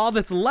this is all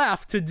that's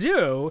left to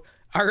do,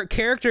 are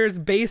characters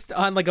based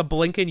on like a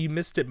blink and you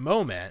missed it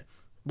moment?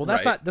 Well,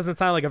 doesn't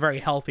sound like a very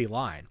healthy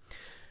line.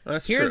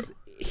 That's true.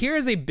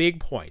 Here's a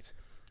big point.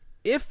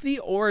 if the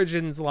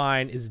Origins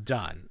line is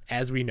done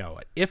as we know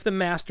it, if the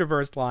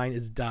Masterverse line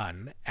is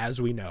done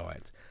as we know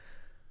it,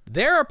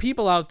 there are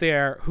people out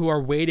there who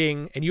are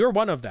waiting, and you're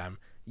one of them.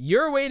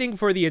 You're waiting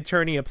for the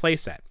Eternia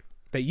playset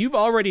that you've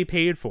already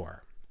paid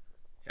for.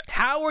 Yeah.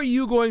 How are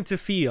you going to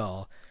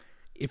feel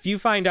if you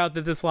find out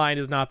that this line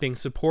is not being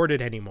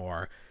supported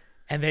anymore,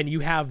 and then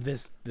you have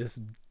this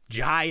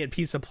giant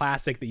piece of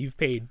plastic that you've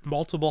paid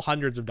multiple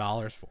hundreds of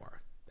dollars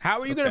for? How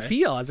are you going to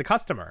feel as a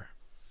customer?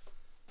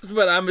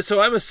 But I'm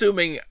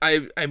assuming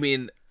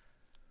I'm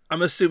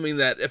assuming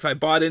that if I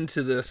bought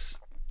into this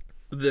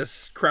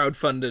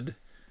crowdfunded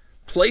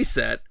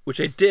playset,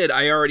 which I did,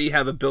 I already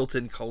have a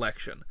built-in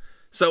collection.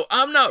 So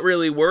I'm not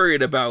really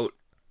worried about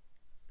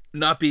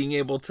not being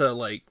able to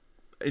like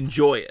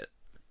enjoy it.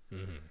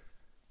 Mm-hmm.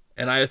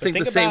 And I think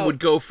the same would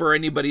go for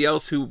anybody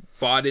else who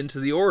bought into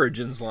the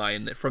Origins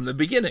line from the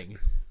beginning.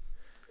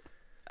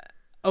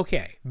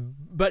 Okay,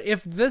 but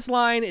if this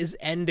line is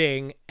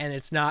ending and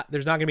there's not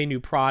going to be a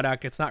new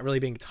product, it's not really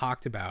being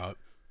talked about,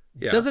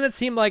 doesn't it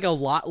seem like a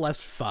lot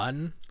less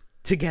fun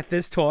to get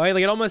this toy?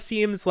 Like, it almost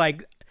seems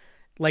like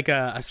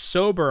a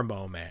sober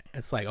moment.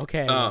 It's like,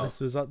 okay,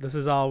 this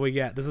is all we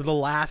get. This is the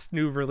last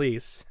new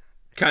release.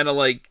 Kind of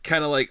like,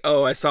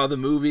 oh, I saw the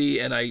movie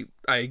and I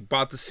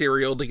bought the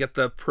cereal to get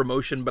the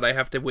promotion, but I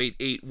have to wait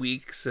 8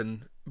 weeks,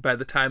 and by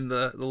the time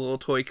the little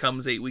toy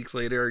comes 8 weeks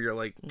later, you're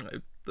like,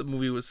 the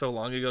movie was so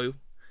long ago.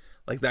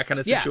 Like that kind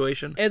of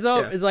situation. It's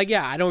like,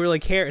 I don't really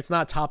care. It's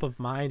not top of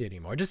mind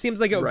anymore. It just seems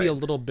like it would be a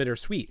little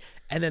bittersweet.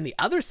 And then the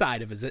other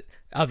side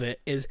of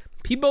it is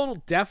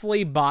people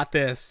definitely bought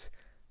this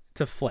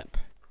to flip.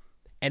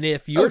 And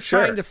if you're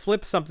trying to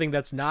flip something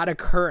that's not a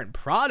current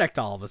product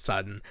all of a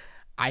sudden,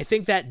 I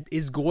think that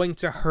is going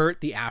to hurt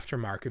the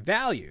aftermarket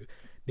value,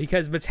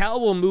 because Mattel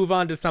will move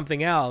on to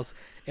something else,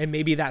 and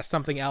maybe that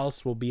something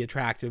else will be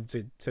attractive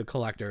to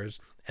collectors,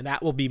 and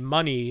that will be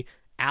money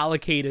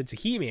allocated to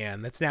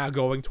He-Man that's now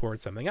going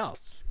towards something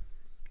else.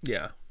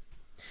 Yeah,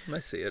 I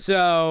see it.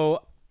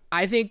 So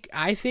I think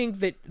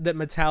that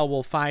Mattel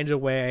will find a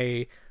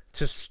way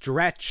to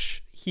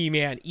stretch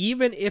He-Man,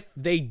 even if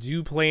they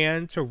do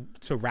plan to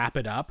wrap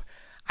it up.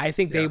 I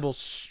think they will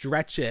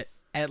stretch it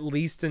at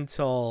least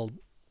until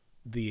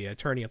the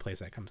Eternia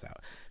playset comes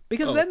out,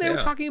 because then they were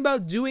talking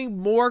about doing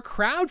more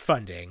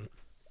crowdfunding,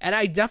 and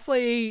I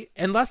definitely,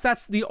 unless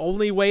that's the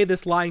only way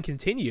this line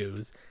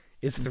continues,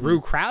 is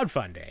through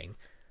crowdfunding,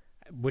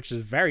 which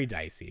is very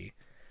dicey.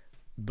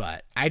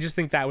 But I just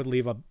think that would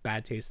leave a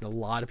bad taste in a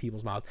lot of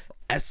people's mouths,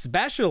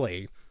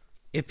 especially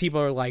if people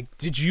are like,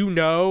 did you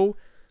know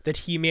that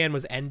He-Man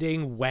was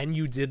ending when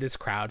you did this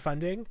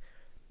crowdfunding?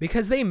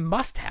 Because they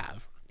must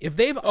have. If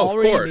they've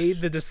already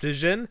made the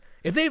decision,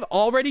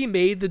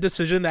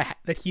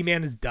 that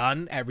He-Man is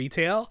done at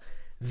retail,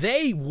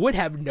 they would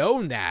have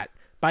known that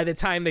by the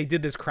time they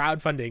did this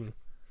crowdfunding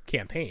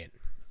campaign.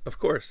 Of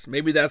course.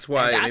 Maybe that's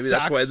why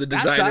the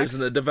designers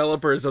and the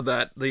developers of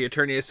the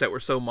Eternia set were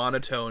so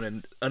monotone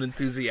and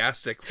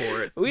unenthusiastic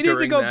for it. We need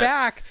to go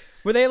back.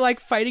 Were they like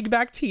fighting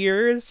back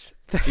tears?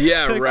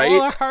 Yeah, like, right.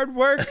 All our hard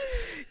work.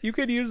 You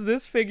could use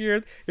this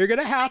figure. You're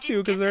going to have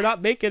to, because they're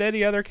not making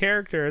any other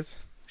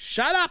characters.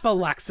 Shut up,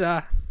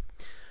 Alexa.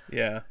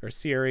 Yeah. Or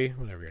Siri,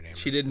 whatever your name is.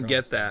 She didn't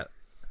get that.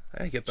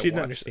 I get the watch. She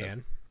didn't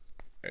understand.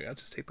 I'll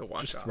just take the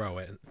watch just off. throw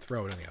it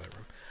in the other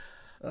room.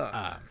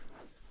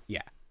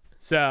 Yeah.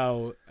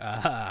 So,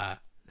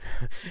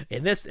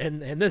 in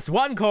this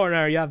one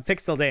corner you have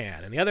Pixel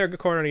Dan, in the other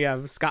corner you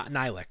have Scott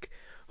Nylick.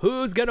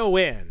 Who's gonna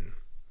win?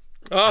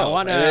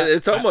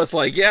 It's almost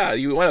like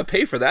you want to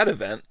pay for that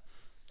event.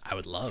 I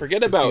would love.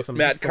 Forget about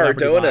Matt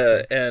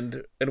Cardona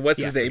and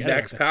what's his name,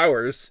 Max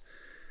Powers.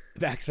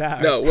 Max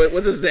Powers. No,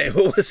 what's his name?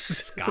 What was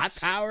Scott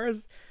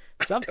Powers?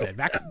 Something.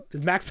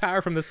 Is Max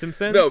Power from The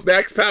Simpsons? No,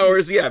 Max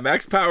Powers. Yeah,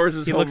 Max Powers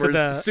is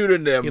Homer's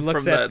pseudonym from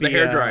the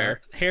hairdryer.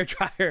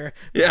 Hairdryer.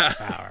 Yeah. Max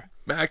Power.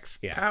 Max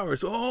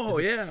Powers. Oh,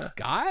 yeah.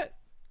 Scott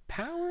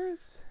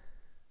Powers?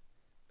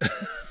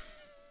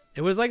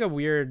 It was like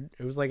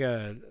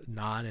a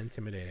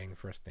non-intimidating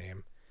first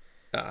name.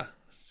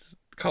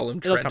 Call him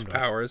Trent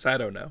Powers. I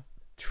don't know.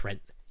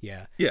 Trent.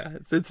 Yeah. Yeah,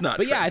 it's not.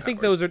 But Trent I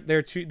think Powers.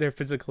 they're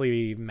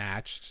physically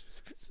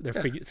matched. They're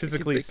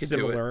physically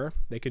similar.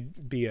 They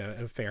could be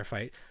a fair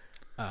fight.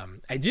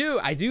 I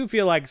do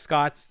feel like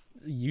Scott's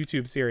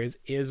YouTube series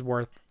is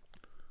worth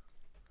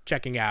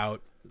checking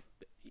out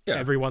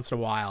every once in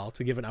a while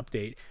to give an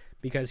update,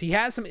 because he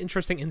has some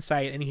interesting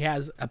insight and he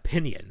has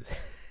opinions.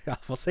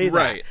 We'll say that.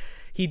 Right.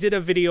 He did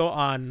a video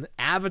on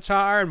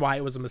Avatar and why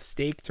it was a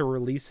mistake to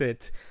release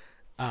it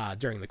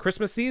during the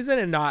Christmas season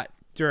and not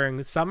during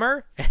the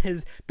summer.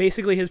 His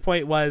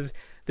point was,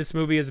 this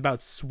movie is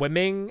about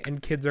swimming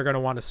and kids are going to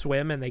want to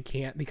swim and they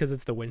can't because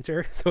it's the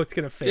winter, so it's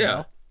going to fail.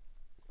 Yeah.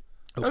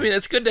 Okay. I mean,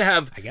 it's good to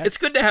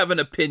have an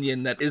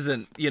opinion that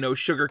isn't,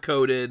 sugar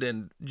coated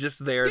and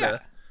just there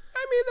to.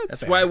 I mean,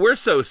 that's fair. Why we're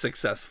so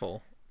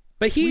successful.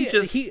 But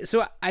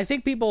so I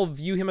think people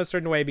view him a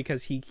certain way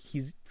because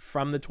he's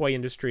from the toy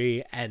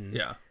industry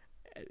and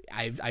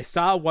I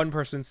saw one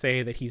person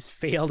say that he's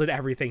failed at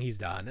everything he's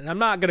done, and I'm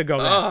not gonna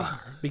go that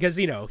far because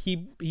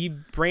he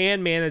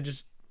brand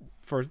manages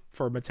for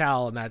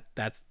Mattel, and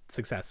that's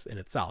success in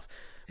itself.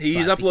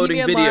 He's uploading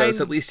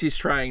videos. At least he's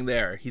trying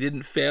there. He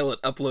didn't fail at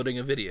uploading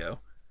a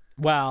video.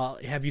 Well,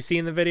 have you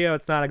seen the video?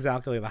 It's not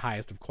exactly the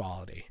highest of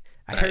quality.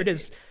 I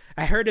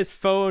heard his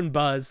phone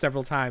buzz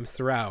several times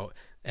throughout.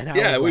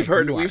 And we've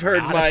heard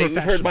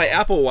my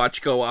Apple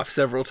Watch go off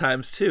several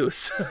times too.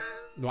 So.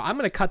 Well, I'm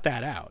gonna cut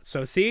that out.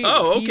 So see,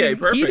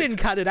 perfect. He didn't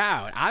cut it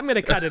out. I'm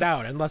gonna cut it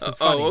out unless it's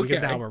funny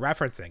because now we're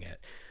referencing it.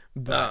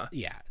 But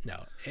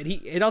no. And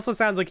it also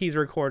sounds like he's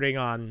recording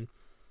on.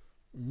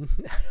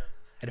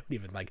 I don't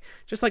even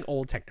just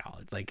old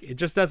technology. It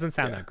just doesn't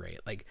sound that great.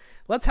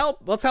 Let's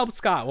help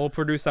Scott. We'll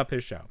produce up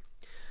his show.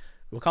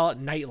 We'll call it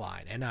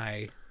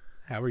Nightline.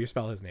 However you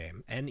spell his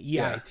name.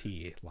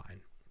 NEIT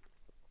line.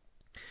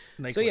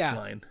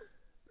 Line.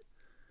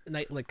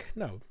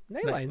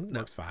 Nightline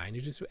looks fine.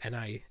 You just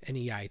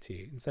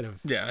NEIT instead of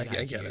I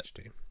get it.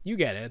 You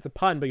get it. It's a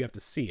pun, but you have to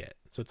see it.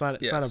 So it's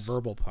not a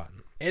verbal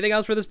pun. Anything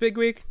else for this big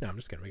week? No, I'm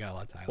just kidding. We got a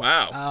lot of time.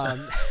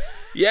 Wow.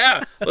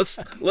 Yeah,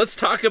 let's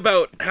talk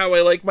about how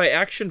I like my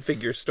action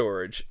figure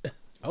storage.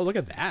 Oh, look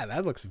at that.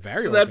 That looks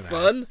very Isn't that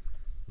fun?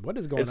 What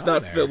is going on? It's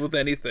not filled with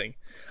anything.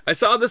 I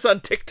saw this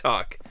on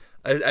TikTok.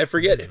 I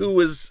forget who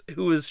was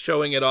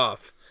showing it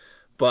off,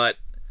 but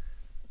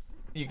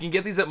you can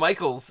get these at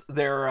Michael's.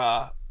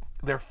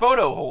 They're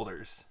photo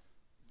holders.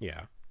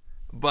 Yeah.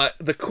 But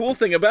the cool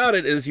thing about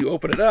it is you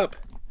open it up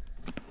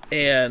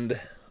and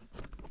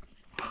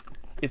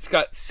it's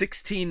got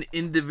 16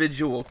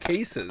 individual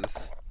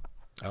cases.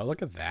 Oh,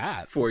 look at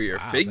that. For your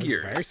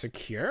figures. That's very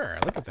secure.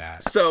 Look at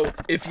that. So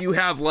if you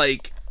have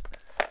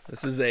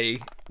this is a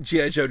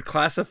G.I. Joe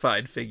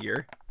classified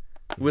figure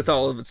with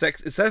all of its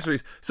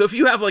accessories. So if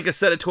you have a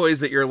set of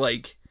toys that you're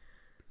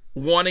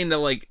wanting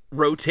to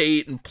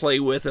rotate and play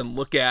with and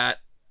look at,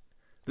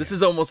 this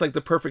is almost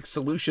the perfect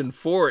solution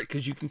for it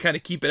because you can kind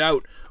of keep it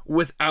out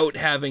without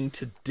having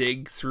to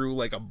dig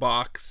through a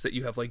box that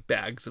you have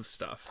bags of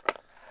stuff.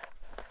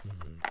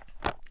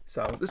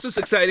 So this was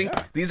exciting.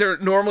 Yeah. These are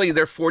normally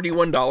they're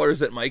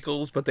 $41 at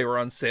Michael's, but they were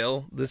on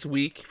sale this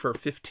week for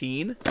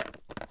 $15.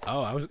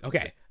 Oh, I was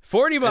okay.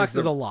 $40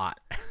 is a lot.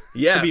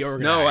 Yes. To be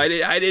organized. No,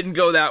 I didn't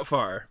go that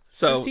far.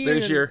 So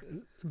there's your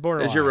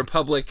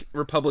Republic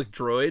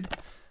droid.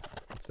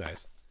 That's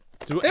nice.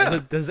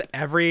 Does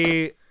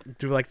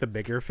the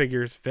bigger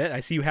figures fit?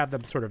 I see you have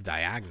them sort of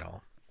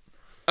diagonal.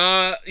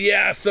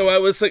 Yeah. So I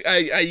was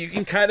you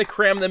can kind of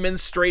cram them in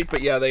straight,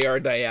 but yeah, they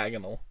are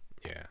diagonal.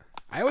 Yeah.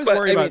 I always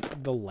worry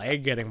about the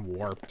leg getting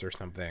warped or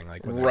something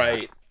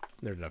right.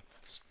 They're not.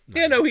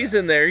 Yeah, no, he's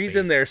in there. He's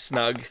in there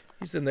snug.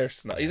 He's in there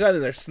snug. He's not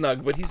in there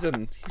snug, but he's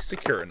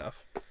secure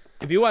enough.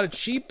 If you want a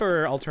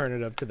cheaper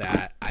alternative to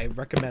that, I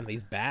recommend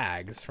these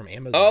bags from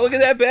Amazon. Oh, look at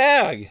that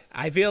bag!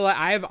 I feel like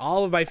I have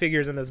all of my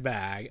figures in this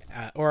bag,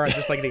 or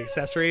just the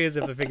accessories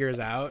if the figure is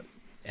out,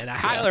 and I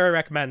highly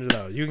recommend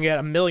those. You can get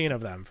 1 million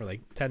of them for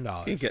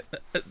 $10. You get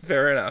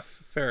fair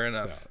enough.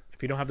 So,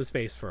 if you don't have the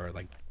space for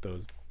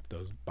those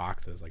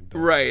boxes,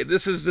 right.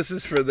 This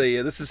is for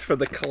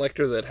the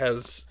collector that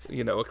has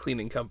a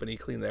cleaning company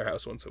clean their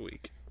house once a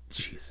week.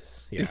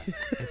 Jesus, yeah,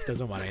 it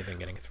doesn't want anything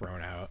getting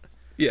thrown out.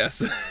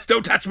 Yes,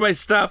 don't touch my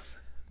stuff.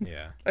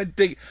 Yeah,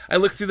 I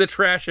look through the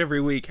trash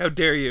every week. How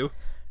dare you?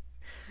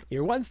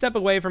 You're one step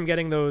away from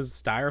getting those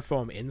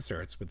styrofoam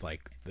inserts with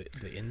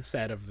the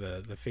inset of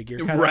the figure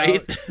cut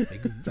right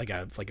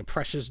out, like a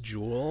precious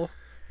jewel.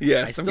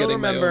 Yes, I still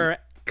remember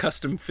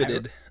custom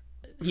fitted.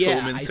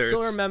 Yeah, foam inserts. I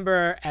still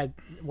remember at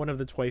one of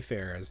the toy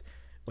fairs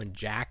when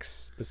Jakks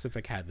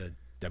Specific had the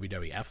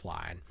WWF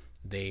line,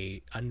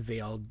 they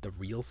unveiled the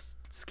real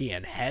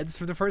scan heads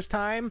for the first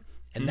time,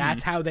 and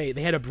that's how they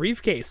had a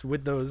briefcase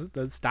with the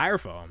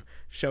styrofoam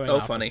showing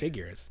off the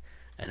figures.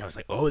 And I was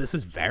like, oh, this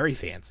is very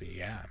fancy.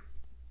 Yeah.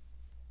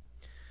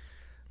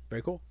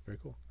 Very cool. Very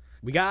cool.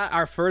 We got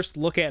our first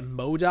look at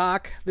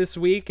MODOK this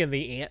week in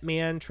the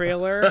Ant-Man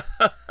trailer,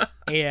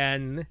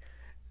 and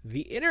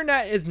the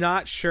internet is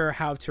not sure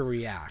how to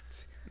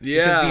react.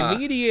 Yeah. Because the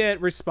immediate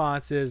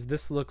response is,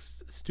 this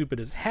looks stupid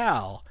as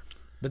hell.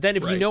 But then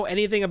if you know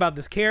anything about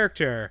this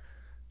character,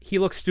 he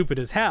looks stupid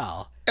as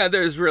hell. Yeah,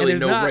 there's really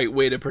no right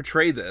way to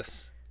portray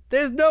this.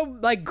 There's no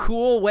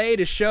cool way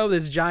to show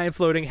this giant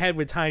floating head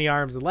with tiny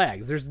arms and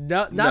legs. There's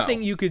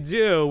nothing you could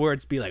do where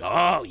it's be like,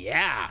 oh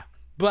yeah.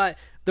 But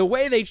the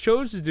way they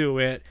chose to do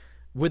it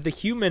with the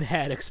human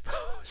head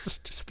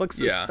exposed just looks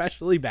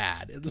especially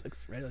bad. It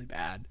looks really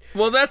bad.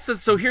 Well,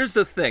 so here's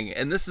the thing,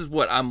 and this is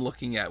what I'm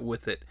looking at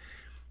with it.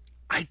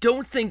 I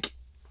don't think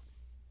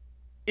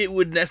it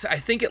would necessarily.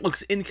 I think it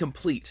looks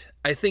incomplete.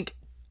 I think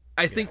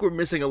we're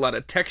missing a lot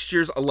of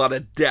textures, a lot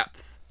of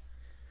depth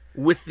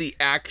with the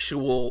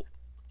actual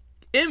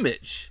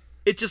image.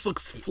 It just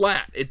looks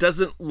flat. It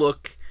doesn't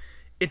look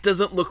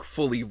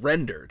fully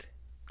rendered.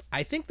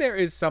 I think there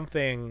is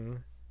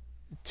something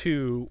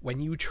to when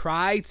you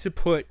try to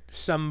put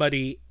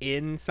somebody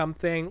in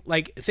something,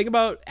 think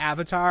about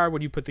Avatar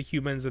when you put the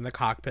humans in the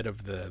cockpit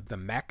of the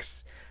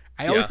mechs.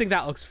 I always think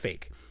that looks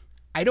fake.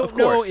 I don't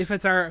know if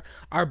it's our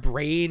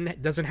brain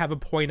doesn't have a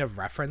point of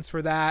reference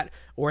for that,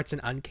 or it's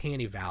an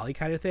uncanny valley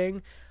kind of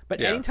thing. But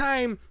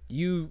anytime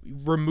you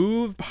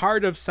remove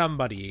part of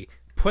somebody,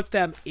 put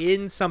them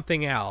in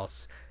something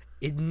else,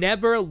 it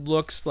never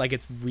looks like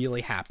it's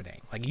really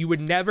happening. Like, you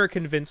would never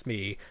convince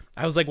me.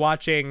 I was like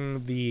watching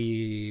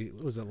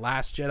was it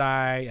Last Jedi?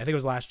 I think it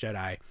was Last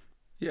Jedi.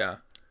 Yeah.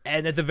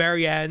 And at the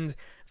very end,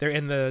 they're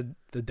in the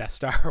Death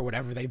Star or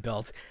whatever they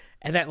built,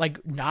 and that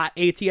like not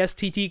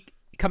ATSTT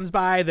comes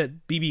by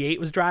that BB-8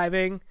 was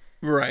driving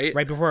right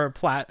before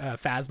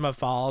Phasma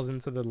falls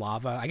into the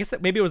lava. I guess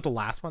that maybe it was the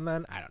last one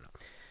then. I don't know.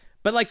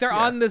 But like they're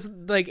on this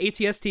like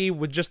ATST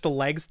with just the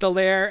legs still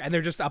there, and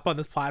they're just up on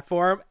this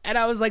platform. And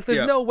I was like,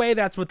 there's no way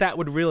that's what that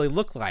would really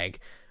look like.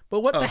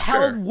 But what the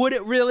hell would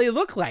it really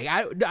look like?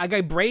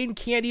 My brain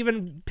can't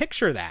even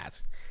picture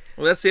that.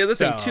 Well, that's the other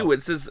thing too.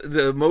 It says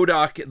the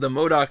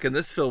MODOK in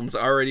this film's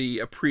already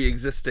a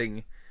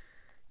pre-existing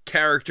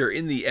character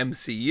in the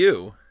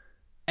MCU.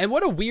 And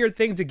what a weird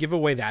thing to give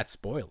away that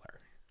spoiler.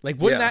 Like,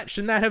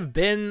 shouldn't that have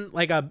been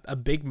like a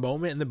big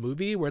moment in the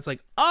movie where it's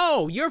like,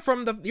 oh, you're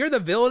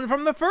the villain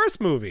from the first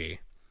movie,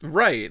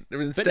 right?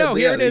 Instead, but no,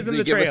 here it is in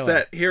the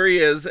trailer. Here he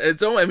is. It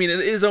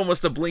is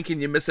almost a blink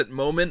and you miss it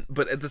moment,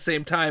 but at the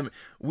same time,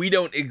 we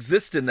don't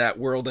exist in that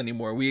world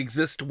anymore. We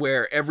exist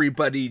where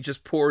everybody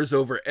just pours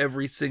over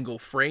every single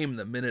frame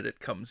the minute it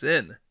comes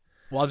in.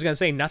 Well, I was gonna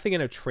say nothing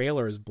in a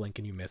trailer is blink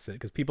and you miss it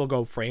because people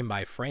go frame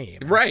by frame,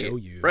 and show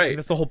you. Right. And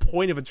that's the whole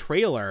point of a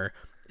trailer.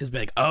 Is be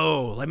like,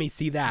 oh, let me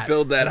see that.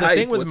 Build that hype. The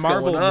thing with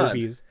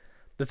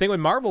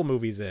Marvel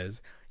movies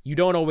is you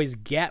don't always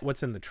get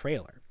what's in the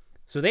trailer.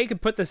 So they could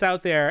put this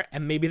out there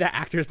and maybe that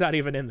actor's not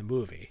even in the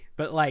movie.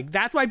 But like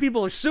that's why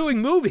people are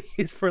suing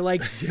movies for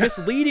like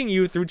misleading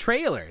you through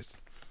trailers.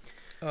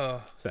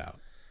 So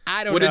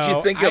I don't know. What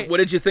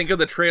did you think of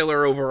the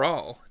trailer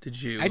overall?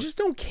 I just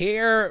don't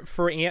care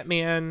for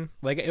Ant-Man.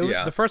 Like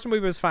the first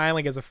movie was fine.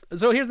 Like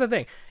so here's the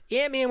thing.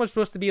 Ant-Man was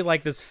supposed to be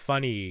like this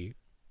funny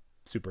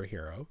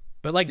superhero.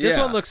 But like this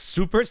one looks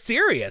super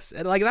serious,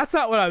 and like that's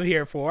not what I'm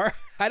here for.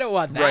 I don't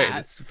want that. Right,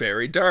 it's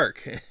very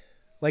dark.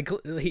 Like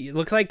he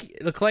looks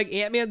like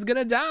Ant-Man's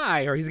gonna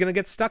die, or he's gonna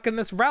get stuck in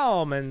this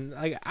realm, and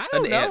like I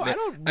don't know.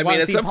 I mean,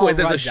 at some point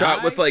there's a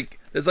shot with like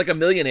there's like a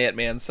million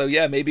Ant-Mans, so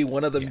yeah, maybe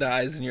one of them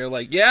dies, and you're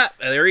like, yeah,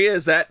 there he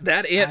is. That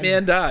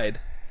Ant-Man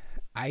died.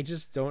 I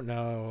just don't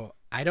know.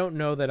 I don't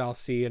know that I'll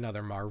see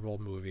another Marvel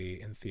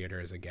movie in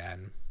theaters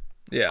again.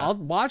 Yeah, I'll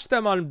watch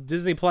them on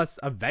Disney Plus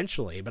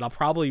eventually, but I'll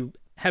probably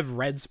have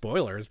read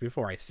spoilers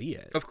before I see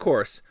it. Of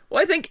course.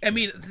 Well, I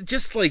mean,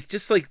 just like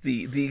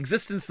the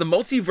existence, the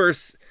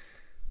multiverse,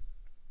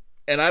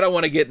 and I don't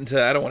want to get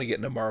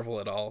into Marvel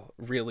at all,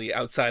 really,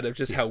 outside of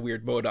just how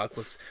weird MODOK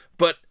looks.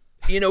 But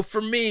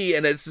for me,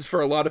 and this is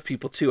for a lot of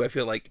people too, I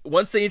feel like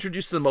once they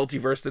introduce the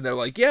multiverse, then they're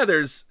like, yeah,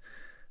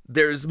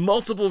 there's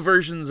multiple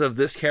versions of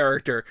this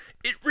character.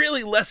 It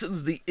really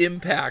lessens the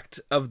impact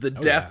of the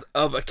death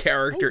of a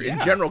character in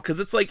general,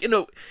 because it's like in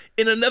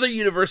another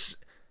universe.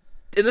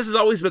 And this has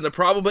always been the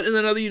problem, but in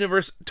another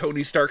universe,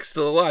 Tony Stark's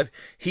still alive.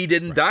 He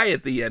didn't die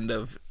at the end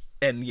of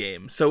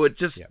Endgame, so it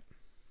just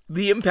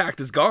the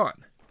impact is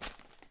gone.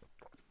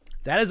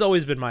 That has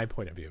always been my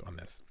point of view on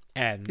this,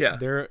 and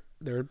there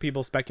are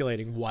people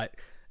speculating what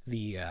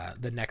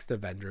the next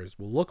Avengers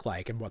will look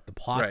like and what the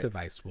plot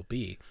device will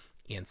be,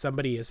 and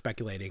somebody is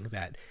speculating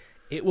that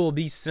it will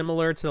be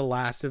similar to the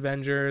last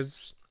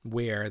Avengers,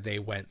 where they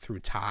went through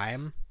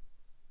time.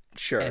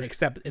 Sure, and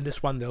except in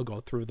this one, they'll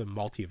go through the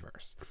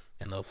multiverse.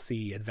 And they'll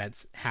see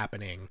events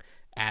happening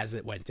as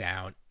it went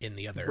down in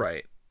the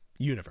other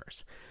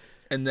universe.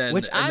 And then,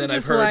 I'm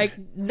just like,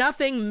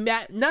 nothing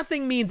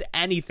means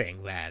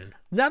anything then.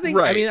 Nothing.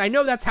 Right. I mean, I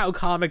know that's how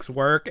comics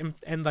work.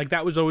 And like,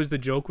 that was always the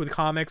joke with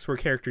comics where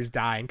characters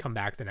die and come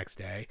back the next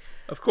day.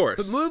 Of course.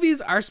 But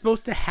movies are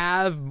supposed to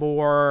have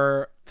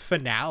more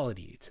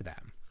finality to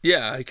them.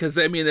 Yeah, because,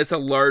 I mean, it's a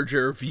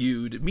larger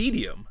viewed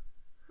medium.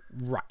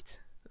 Right.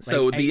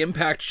 So the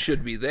impact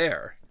should be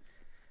there.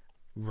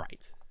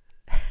 Right.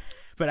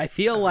 But I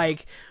feel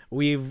like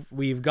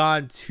we've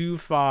gone too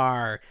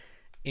far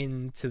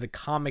into the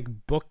comic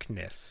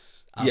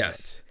bookness of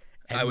it.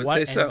 I would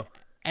say so.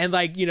 And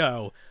like,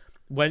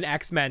 when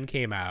X-Men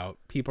came out,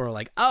 people were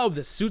like, oh,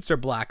 the suits are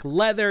black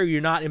leather. You're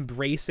not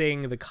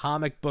embracing the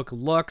comic book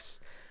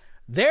looks.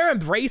 They're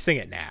embracing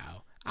it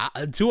now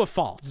to a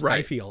fault,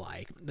 I feel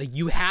like. Like,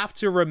 you have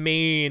to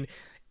remain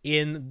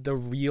in the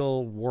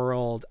real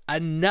world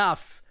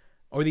enough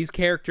or these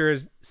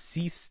characters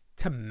cease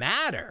to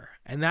matter.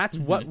 And that's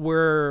what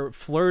we're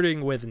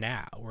flirting with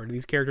now, where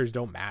these characters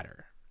don't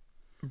matter.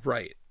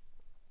 Right.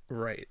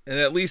 And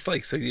at least,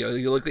 like, so,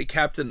 you look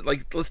at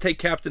let's take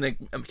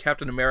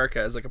Captain America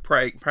as like a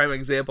prime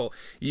example.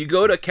 You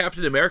go to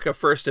Captain America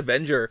First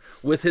Avenger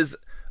with his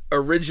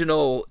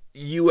original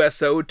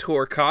USO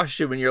tour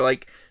costume, and you're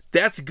like,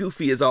 that's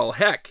goofy as all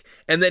heck.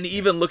 And then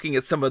even looking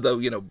at some of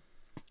the,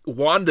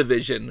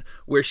 WandaVision,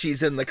 where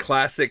she's in the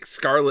classic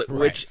Scarlet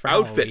Witch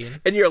outfit,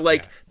 Halloween. And you're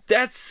like,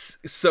 that's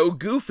so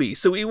goofy.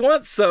 So we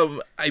want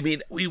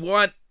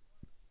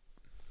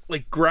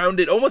like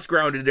almost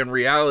grounded in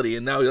reality.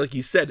 And now, like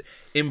you said,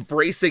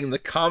 embracing the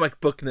comic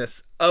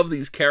bookness of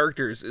these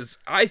characters is,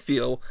 I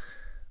feel,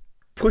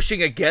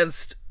 pushing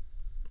against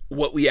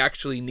what we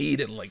actually need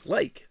and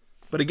like.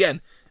 But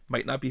again,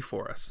 might not be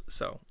for us.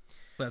 So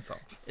that's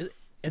all.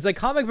 It's like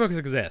comic books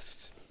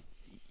exist.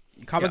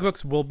 Comic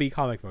books will be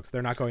comic books.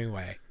 They're not going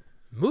away.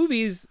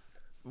 Movies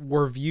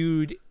were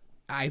viewed,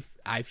 I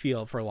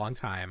feel, for a long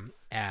time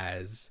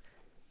as,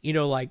 you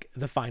know, like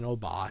the final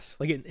boss,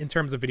 like in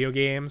terms of video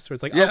games. So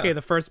it's like, okay,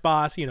 the first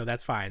boss, you know,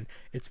 that's fine.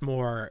 It's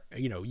more,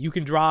 you know, you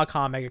can draw a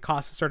comic. It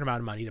costs a certain amount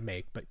of money to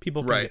make, but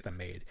people can get them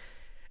made.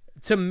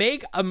 To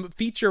make a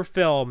feature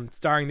film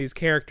starring these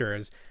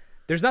characters,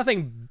 there's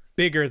nothing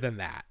bigger than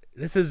that.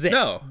 This is it.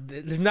 No.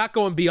 They're not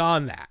going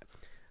beyond that.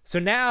 So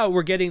now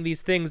we're getting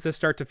these things that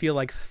start to feel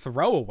like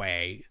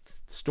throwaway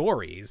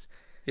stories.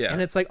 Yeah.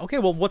 And it's like, okay,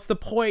 well, what's the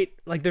point?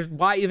 Like,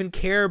 why even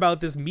care about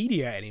this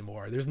media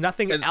anymore? There's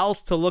nothing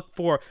else to look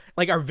for.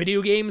 Like, are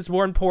video games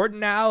more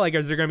important now? Like,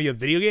 is there going to be a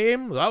video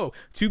game? Oh,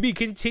 to be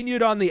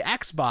continued on the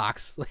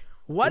Xbox. Like,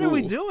 what are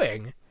we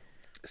doing?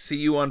 See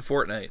you on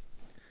Fortnite.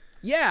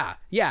 Yeah.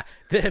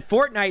 The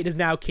Fortnite is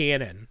now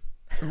canon.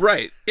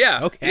 Right.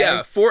 Yeah. Okay.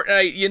 Yeah.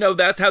 Fortnite, you know,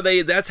 that's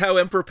how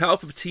Emperor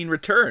Palpatine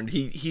returned.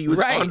 He was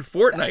on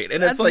Fortnite.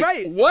 And that's it's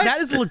like, what? That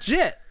is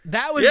legit.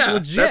 That was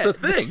legit. That's a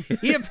thing.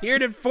 He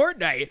appeared in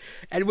Fortnite,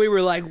 and we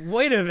were like,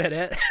 wait a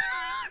minute.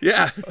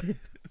 Yeah.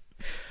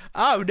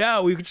 Oh,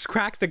 no, we just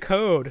cracked the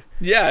code.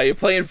 Yeah, you're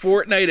playing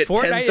Fortnite at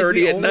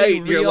 10:30 at night,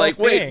 and you're like,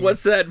 wait,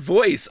 what's that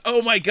voice?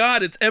 Oh, my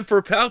God, it's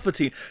Emperor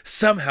Palpatine.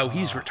 Somehow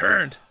he's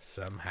returned.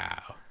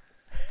 Somehow.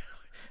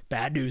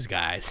 Bad news,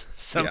 guys.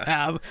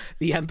 Somehow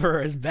the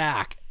Emperor is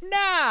back.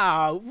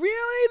 No,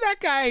 really? That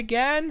guy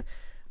again?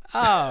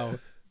 Oh,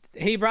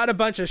 he brought a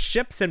bunch of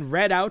ships and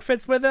red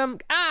outfits with him?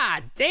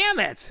 Ah, damn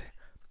it.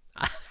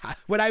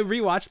 When I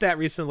rewatched that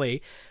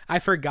recently, I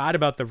forgot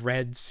about the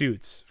red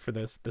suits for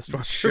the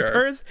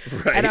stormtroopers. Sure.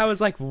 Right. And I was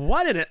like,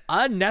 what an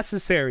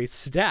unnecessary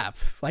step.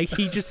 Like,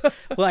 he just,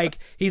 like,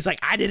 he's like,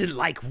 I didn't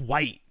like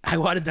white. I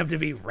wanted them to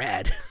be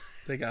red.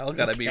 They all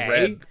gotta be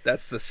red.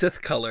 That's the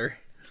Sith color.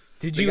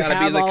 Did they you gotta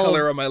have be the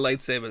color of my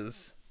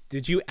lightsabers?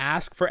 Did you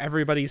ask for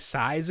everybody's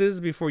sizes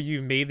before you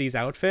made these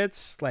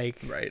outfits? Like,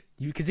 right?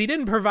 Because he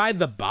didn't provide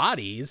the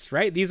bodies,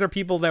 right? These are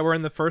people that were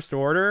in the First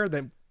Order,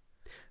 that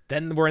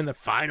then were in the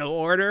Final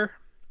Order.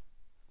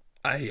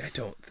 I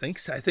don't think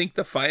so. I think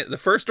the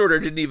First Order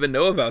didn't even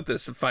know about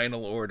this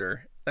Final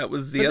Order. That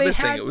was the other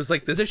thing. It was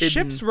like this. The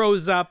ships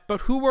rose up,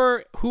 but who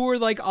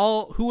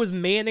was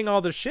manning all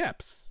the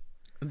ships?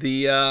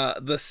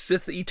 The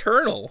Sith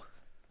Eternal.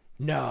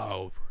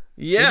 No.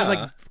 Yeah. They just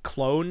like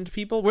cloned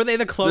people? Were they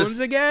the clones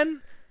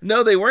again?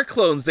 No, they weren't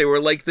clones. They were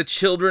like the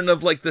children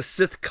of like the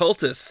Sith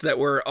cultists that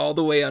were all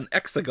the way on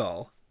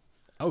Exegol.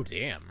 Oh,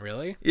 damn.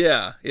 Really?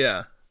 Yeah.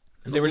 There's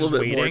they were a little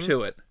just bit waiting? more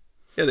to it.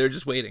 Yeah, they were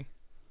just waiting.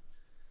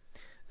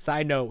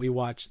 Side note, we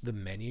watched The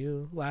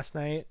Menu last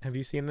night. Have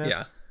you seen this?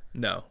 Yeah.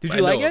 No. Did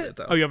you like it?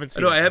 Though. Oh, you haven't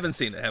seen it? No, I haven't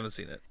seen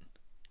it.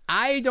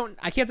 I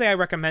can't say I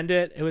recommend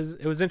it. It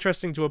was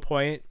interesting to a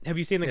point. Have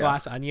you seen The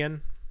Glass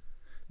Onion?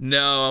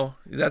 No,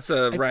 that's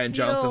a Ryan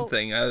Johnson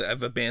thing.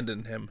 I've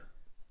abandoned him.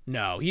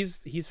 No, he's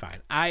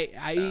fine.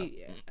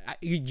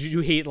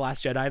 You hate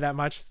Last Jedi that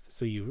much,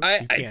 so you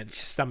can't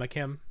stomach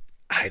him?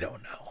 I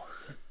don't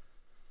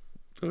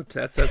know.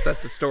 That's a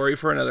story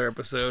for another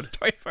episode. It's a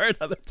story for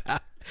another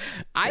time.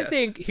 I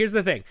think here's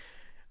the thing.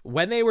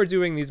 When they were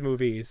doing these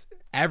movies,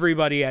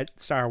 everybody at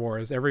Star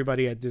Wars,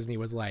 everybody at Disney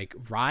was like,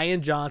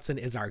 Ryan Johnson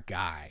is our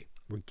guy.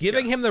 We're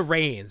giving him the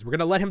reins. We're going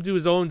to let him do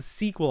his own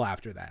sequel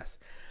after this.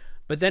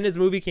 But then his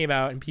movie came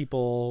out and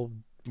people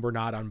were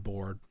not on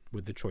board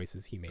with the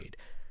choices he made.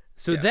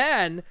 So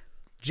then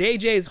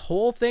JJ's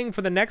whole thing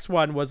for the next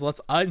one was,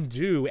 let's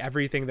undo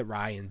everything that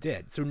Ryan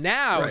did. So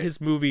now his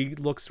movie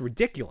looks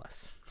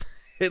ridiculous.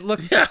 It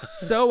looks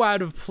so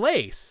out of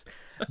place.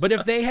 But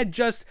if they had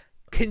just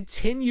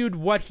continued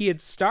what he had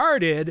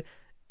started,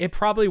 it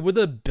probably would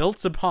have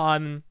built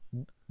upon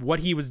what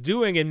he was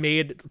doing and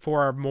made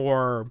for a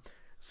more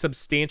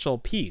substantial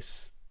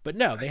piece. But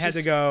no, they had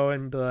to go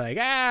and be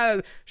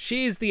like,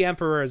 she's the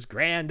Emperor's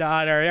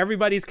granddaughter.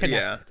 Everybody's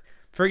connected.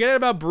 Forget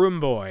about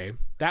Broom Boy.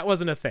 That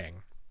wasn't a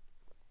thing.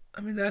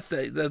 I mean, that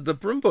the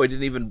Broom Boy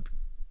didn't even...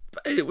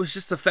 It was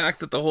just the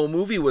fact that the whole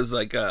movie was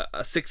like a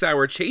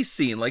 6-hour chase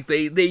scene. Like,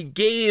 they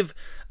gave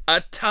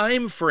a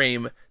time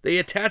frame. They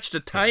attached a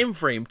time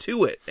frame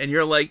to it. And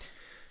you're like,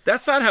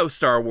 that's not how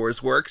Star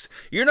Wars works.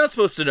 You're not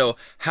supposed to know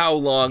how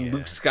long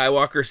Luke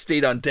Skywalker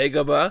stayed on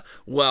Dagobah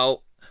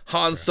while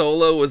Han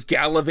Solo was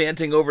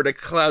gallivanting over to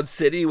Cloud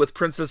City with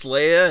Princess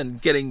Leia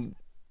and getting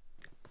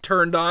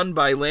turned on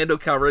by Lando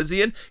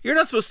Calrissian. You're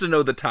not supposed to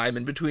know the time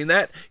in between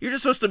that. You're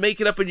just supposed to make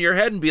it up in your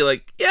head and be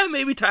like, yeah,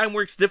 maybe time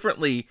works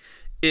differently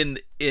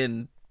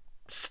in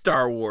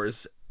Star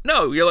Wars.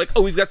 No, you're like,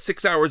 oh, we've got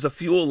 6 hours of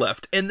fuel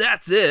left, and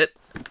that's it.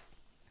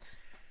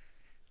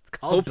 It's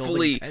called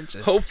building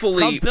tension.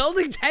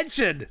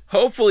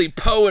 Hopefully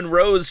Poe and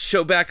Rose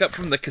show back up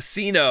from the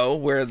casino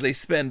where they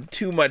spend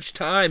too much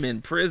time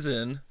in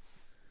prison.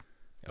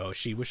 Oh,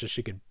 she wishes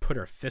she could put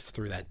her fist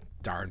through that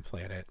darn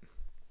planet.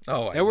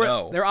 Oh,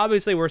 There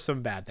obviously were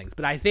some bad things,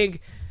 but I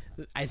think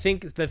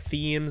the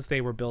themes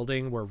they were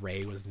building where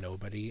Rey was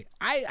nobody,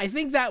 I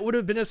think that would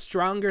have been a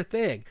stronger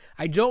thing.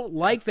 I don't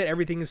like that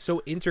everything is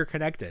so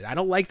interconnected. I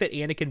don't like that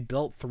Anakin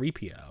built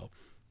 3PO.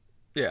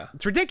 Yeah.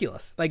 It's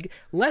ridiculous. Like,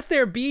 let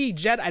there be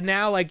Jedi.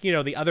 Now, like, you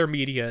know, the other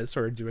media is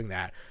sort of doing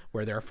that,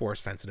 where there are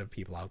Force sensitive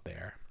people out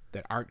there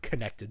that aren't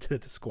connected to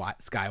the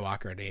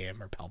Skywalker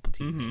name or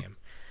Palpatine name.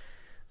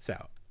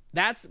 So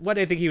that's what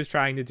I think he was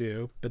trying to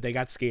do, but they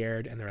got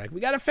scared and they're like, we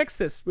got to fix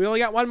this. We only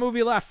got one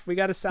movie left. We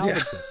got to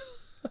salvage this.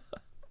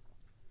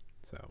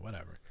 So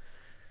whatever.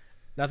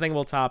 Nothing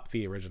will top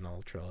the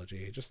original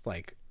trilogy. Just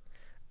like,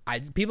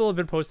 people have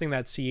been posting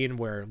that scene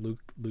where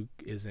Luke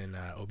is in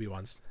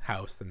Obi-Wan's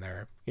house and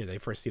they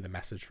first see the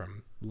message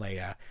from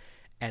Leia,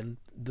 and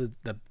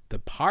the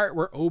part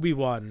where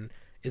Obi-Wan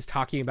is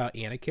talking about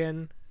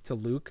Anakin to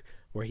Luke,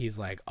 where he's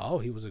like, oh,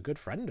 he was a good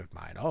friend of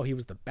mine. Oh, he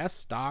was the best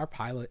star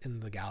pilot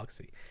in the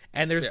galaxy.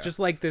 And there's just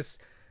like this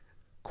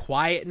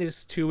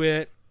quietness to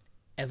it.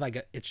 And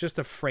like, it's just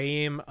a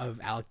frame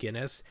of Alec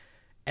Guinness.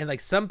 And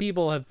like, some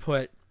people have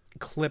put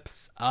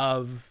clips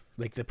of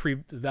like the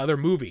other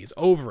movies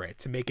over it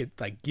to make it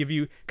like give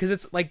you, because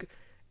it's like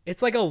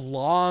a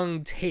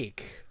long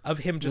take of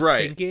him just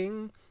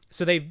thinking.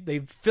 So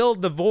they've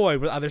filled the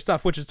void with other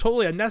stuff, which is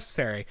totally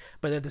unnecessary.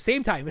 But at the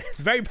same time, it's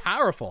very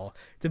powerful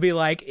to be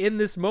like, in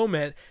this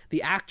moment,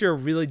 the actor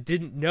really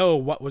didn't know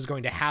what was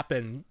going to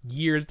happen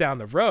years down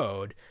the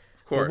road.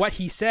 Of course. But what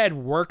he said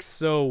works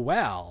so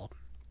well.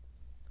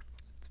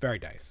 It's very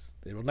nice.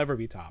 It will never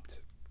be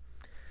topped.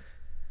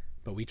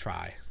 But we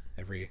try.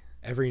 Every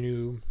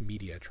new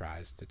media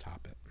tries to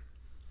top it.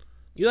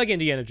 You like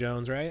Indiana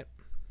Jones, right?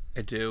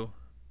 I do.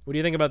 What do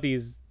you think about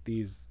these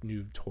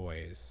new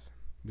toys?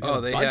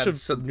 They had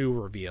some new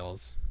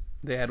reveals.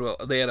 They had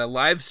a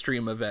live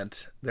stream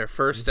event, their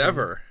first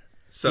ever.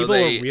 So people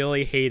were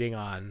really hating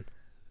on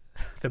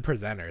the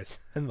presenters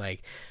and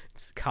like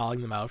just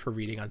calling them out for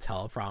reading on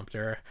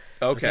teleprompter.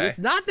 Okay, it's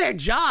not their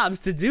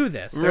jobs to do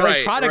this. They're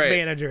like product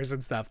managers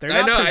and stuff. They're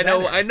not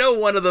presenters. I know.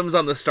 One of them's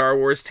on the Star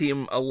Wars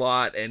team a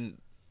lot, and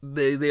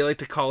they like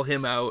to call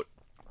him out,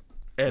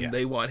 and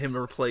they want him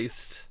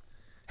replaced.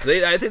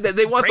 I think that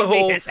they want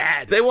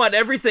they want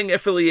everything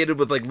affiliated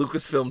with like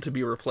Lucasfilm to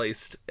be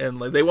replaced, and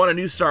like they want a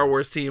new Star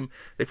Wars team.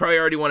 They probably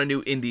already want a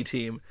new indie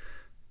team.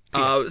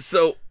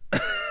 So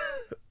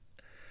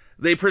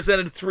they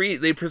presented three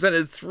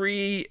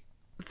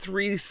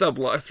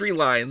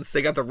lines.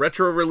 They got the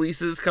retro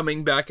releases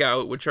coming back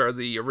out, which are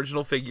the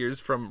original figures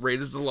from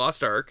Raiders of the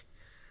Lost Ark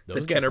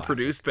that Kenner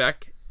produced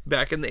back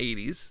in the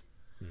 80s.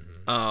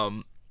 Mm-hmm.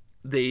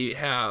 They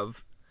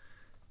have,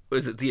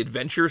 was it the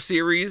Adventure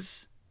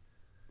series?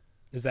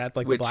 Is that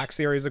like the Black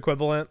Series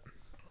equivalent?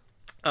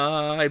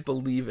 I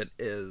believe it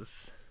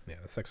is. Yeah,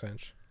 the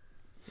 6-inch.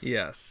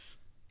 Yes.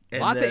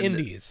 And Lots of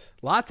indies.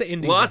 Lots of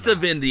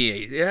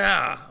indie.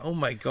 Yeah. Oh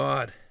my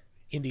God.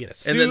 Indy in a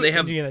suit. And then they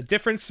have Indy in a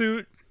different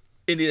suit.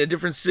 Indy in a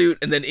different suit,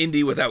 and then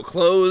Indy without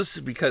clothes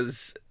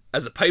because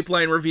as a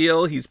pipeline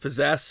reveal, he's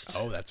possessed.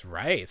 Oh, that's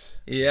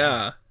right.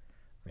 Yeah.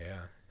 Yeah.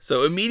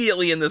 So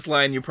immediately in this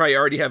line, you probably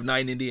already have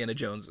 9 Indiana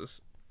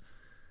Joneses.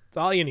 That's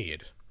all you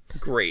need.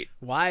 Great.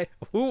 Why?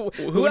 Who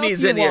else needs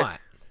do you want?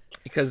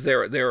 Because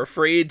they're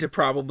afraid to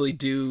probably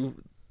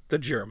do the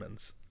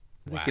Germans.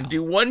 They can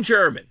do one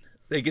German.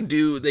 They can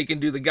do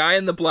the guy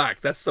in the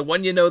black. That's the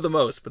one you know the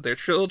most. But they're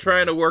still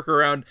trying to work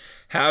around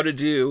how to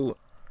do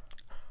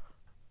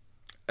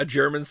a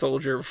German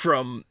soldier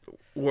from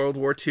World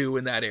War II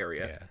in that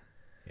area.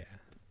 Yeah.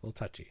 A little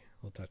touchy.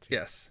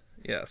 Yes.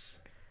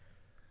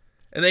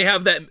 And they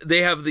have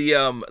the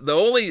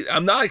only,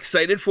 I'm not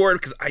excited for it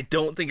because I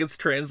don't think it's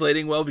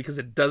translating well because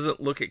it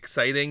doesn't look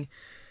exciting.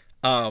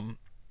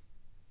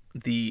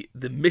 The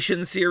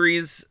mission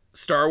series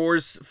Star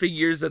Wars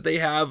figures that they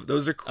have,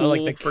 those are cool,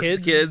 like the for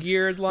kids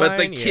geared line. But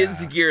the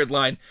kids geared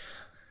line.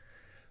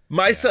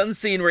 My son's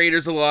seen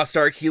Raiders of the Lost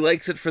Ark. He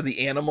likes it for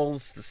the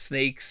animals, the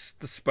snakes,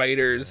 the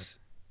spiders.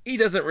 He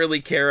doesn't really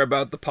care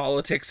about the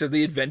politics or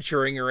the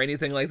adventuring or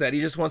anything like that.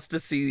 He just wants to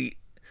see.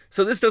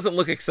 So this doesn't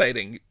look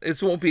exciting.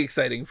 It won't be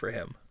exciting for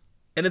him.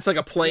 And it's like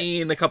a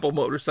plane, a couple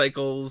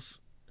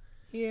motorcycles.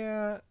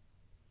 Yeah.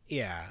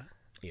 I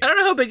don't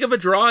know how big of a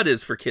draw it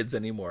is for kids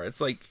anymore. It's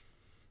like,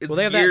 it's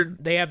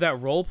weird. They have that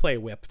role play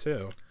whip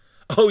too.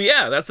 Oh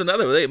yeah, that's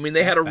another.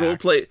 They had a role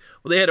play.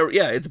 Well,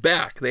 it's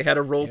back. They had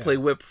a role play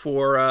whip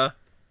for a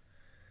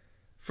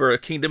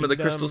Kingdom of the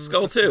Crystal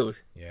Skull too.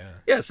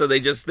 Yeah. So they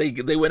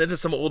went into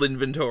some old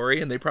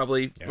inventory and they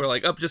probably were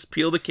like, just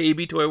peel the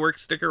KB Toy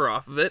Works sticker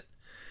off of it.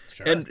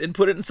 Sure. And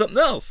put it in something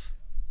else.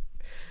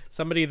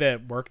 Somebody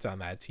that worked on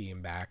that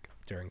team back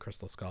during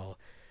Crystal Skull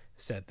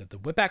said that the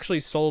whip actually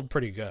sold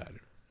pretty good.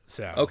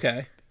 So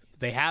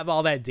they have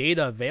all that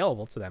data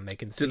available to them. They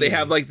can see. Do they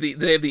have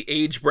they have the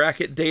age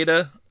bracket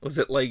data? Was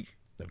it like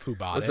who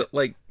bought it? Was it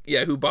like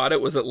who bought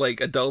it? Was it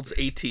like adults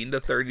 18 to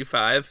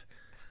 35?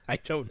 I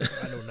don't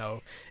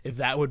know if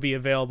that would be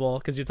available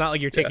because it's not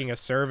like you're taking a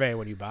survey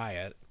when you buy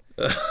it.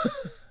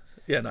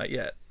 Yeah, not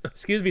yet.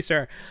 Excuse me,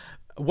 sir.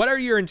 What are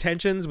your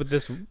intentions with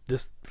this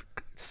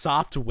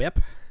soft whip?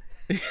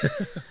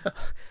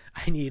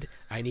 I need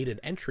an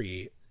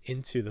entry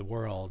into the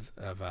world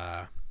of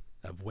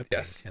whipping.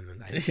 Yes. And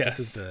then this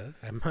is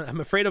I'm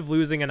afraid of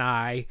losing an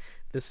eye.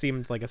 This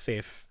seemed like a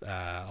safe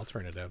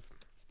alternative.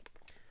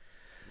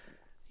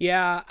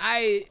 Yeah,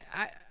 I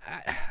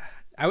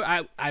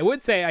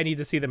would say I need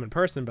to see them in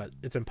person, but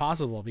it's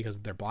impossible because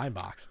they're blind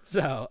box.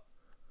 So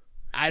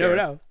I don't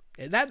know.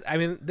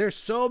 There's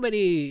so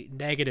many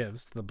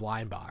negatives to the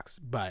blind box,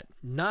 but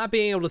not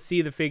being able to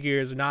see the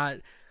figures,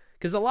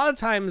 because a lot of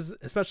times,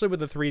 especially with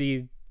the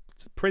 3D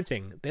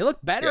printing, they look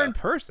better in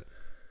person,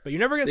 but you're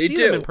never going to see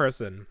them in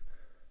person.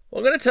 Well,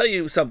 I'm going to tell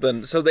you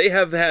something. So they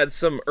have had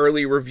some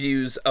early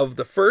reviews of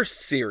the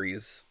first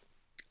series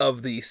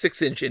of the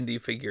 6-inch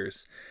indie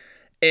figures,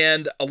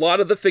 and a lot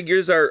of the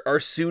figures are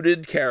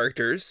suited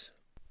characters.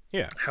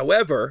 Yeah.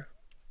 However,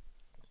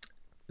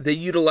 they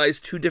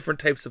utilize 2 different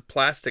types of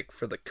plastic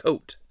for the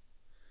coat.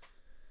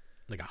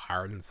 Like a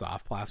hard and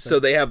soft plastic? So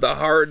they have the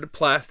hard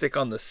plastic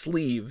on the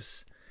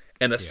sleeves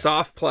and a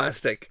soft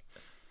plastic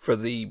for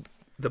the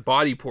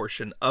body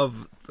portion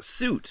of the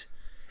suit.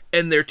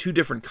 And they're 2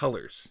 different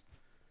colors.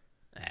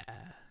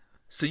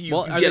 So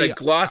you get a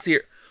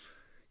glossier...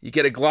 You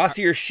get a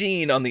glossier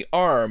sheen on the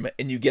arm,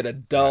 and you get a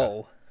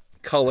dull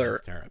color.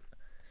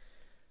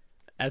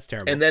 That's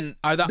terrible. And then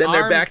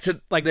they're back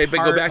to they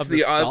go back to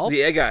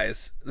the egg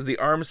eyes. The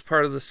arm's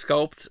part of the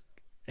sculpt.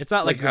 It's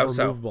not like a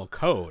removable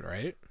coat,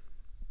 right?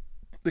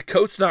 The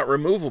coat's not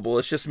removable.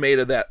 It's just made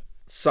of that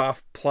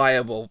soft,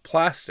 pliable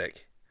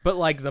plastic. But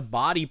like the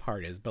body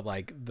part is, but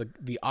like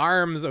the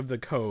arms of the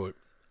coat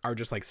are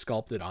just like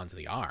sculpted onto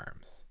the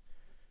arms.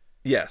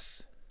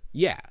 Yes.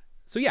 Yeah.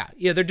 So yeah,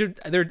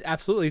 they're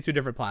absolutely 2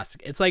 different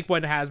plastic. It's like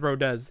when Hasbro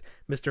does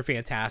Mr.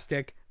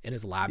 Fantastic in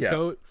his lab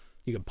coat.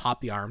 You can pop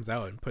the arms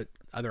out and put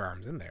other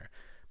arms in there.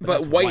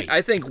 But white,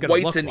 I think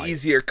white's an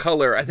easier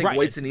color. I think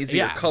white's an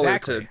easier color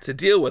to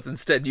deal with.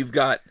 Instead, you've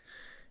got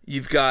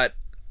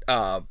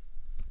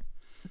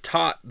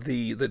Tot,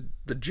 the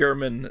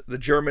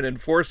German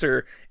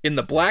enforcer in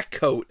the black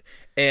coat,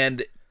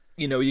 and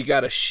you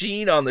got a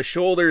sheen on the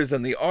shoulders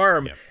and the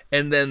arm,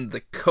 and then the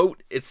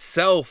coat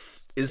itself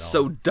is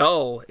so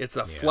dull. It's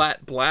a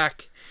flat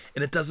black,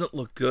 and it doesn't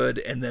look good.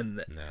 And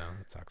then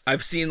it sucks.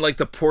 I've seen like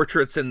the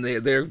portraits, and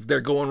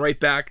they're going right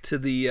back to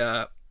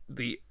the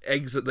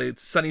eggs, the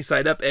sunny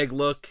side up egg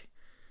look.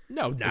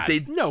 No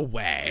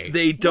way.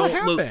 They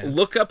don't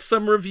look up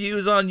some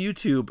reviews on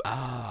YouTube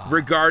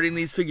regarding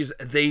these figures.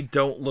 They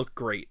don't look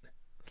great.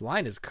 This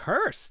line is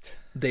cursed.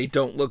 They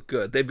don't look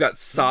good. They've got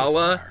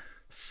Sala.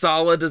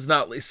 Sala does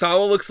not.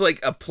 Sala looks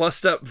like a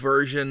plussed up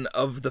version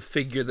of the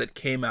figure that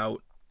came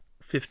out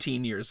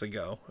 15 years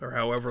ago, or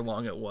however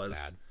long it was.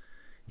 Sad.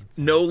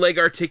 No leg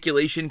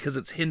articulation because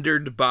it's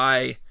hindered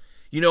by,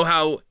 you know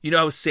how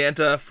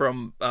Santa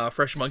from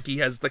Fresh Monkey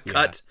has the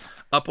cut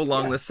up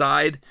along the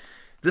side.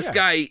 This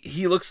guy,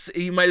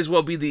 he might as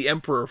well be the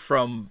Emperor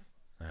from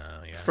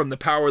the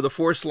Power of the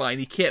Force line.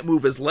 He can't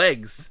move his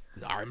legs.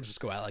 His arms just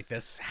go out like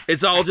this.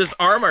 It's all just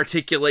arm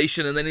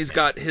articulation, and then he's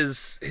got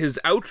his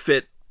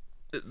outfit,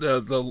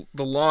 the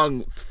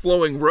long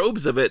flowing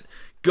robes of it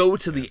go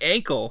to the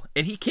ankle,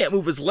 and he can't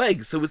move his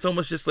legs, so it's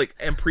almost just like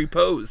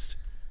pre-posed.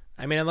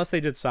 I mean, unless they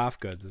did soft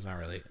goods, there's not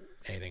really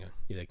anything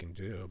they can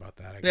do about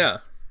that, I guess. Yeah.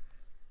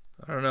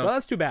 I don't know. Well,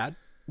 that's too bad.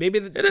 Maybe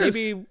for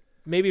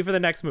the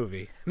next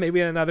movie. Maybe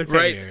in another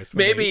 10 years.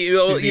 Maybe,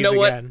 you know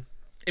what?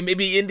 And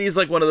maybe Indie's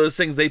like one of those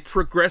things, they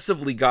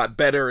progressively got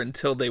better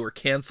until they were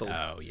canceled.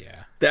 Oh,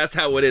 yeah. That's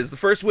how it is. The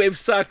first wave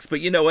sucks, but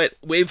you know what?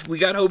 We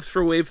got hopes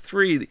for wave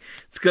 3.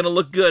 It's going to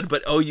look good,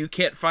 but you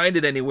can't find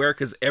it anywhere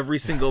because every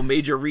single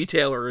major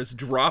retailer has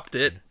dropped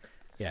it.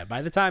 Yeah,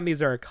 by the time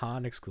these are a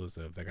con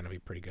exclusive, they're going to be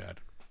pretty good.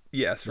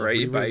 Yes, They'll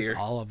right. release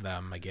all of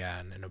them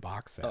again in a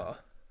box set. Oh,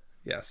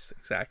 yes,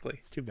 exactly.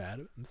 It's too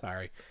bad. I'm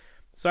sorry.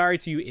 Sorry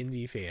to you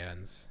indie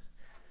fans.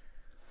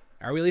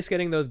 Are we at least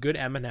getting those good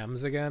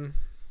M&Ms again?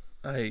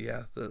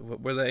 Yeah.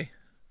 What were they?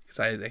 Because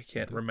I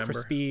can't remember.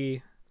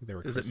 Crispy. They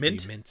were crispy,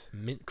 it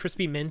mint?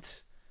 Crispy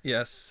mint.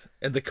 Yes,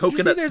 and the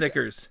coconut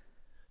Snickers.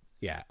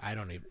 Yeah, I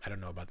don't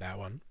know about that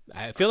one.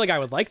 I feel like I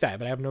would like that,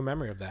 but I have no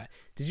memory of that.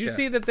 Did you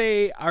see that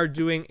they are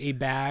doing a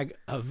bag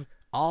of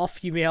all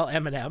female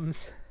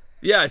M&Ms?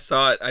 Yeah, I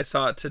saw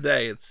it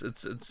today.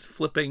 It's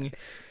flipping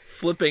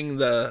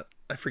the,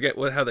 I forget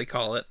how they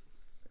call it.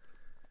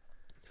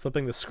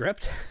 Flipping the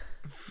script?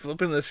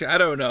 I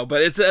don't know,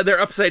 but it's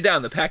they're upside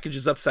down. The package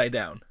is upside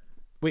down.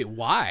 Wait,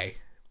 why?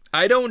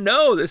 I don't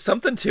know. There's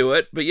something to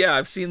it, but yeah,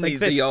 I've seen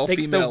the all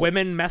female. The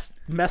women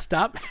messed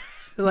up.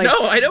 Like,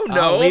 no, I don't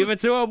know. Leave it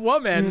to a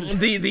woman.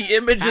 The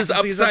image is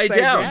upside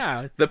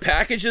down. The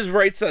package is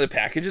right side. The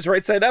package is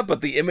right side up,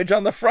 but the image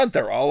on the front,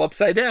 they're all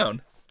upside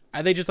down.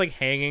 Are they just like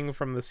hanging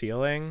from the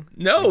ceiling?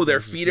 No, like,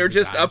 their feet are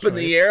just up in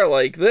the air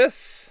like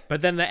this.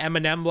 But then the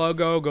M&M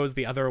logo goes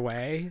the other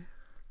way.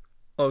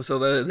 Oh, so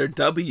they're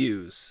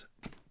W's.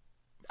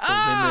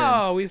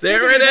 Oh, we there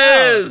figured it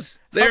out. is.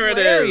 There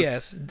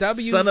Hilarious. it is.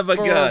 W Son of a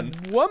gun.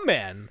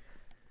 Woman.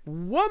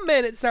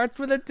 Woman, it starts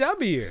with a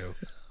W.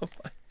 Oh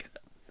my god!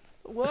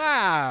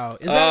 Wow,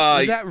 is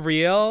that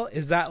real?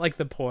 Is that like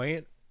the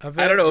point of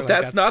it? I don't know Or, if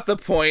like, that's not the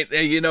point.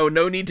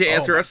 No need to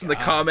answer my us in the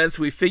God. comments.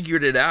 We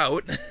figured it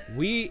out.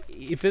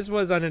 If this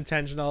was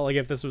unintentional, like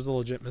if this was a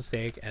legit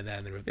mistake, and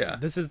then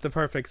this is the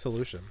perfect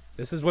solution.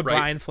 This is what Right.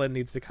 Brian Flynn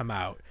needs to come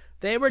out.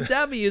 They were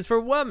W's for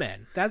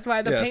woman. That's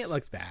why the Yes. paint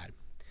looks bad.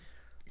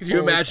 Can you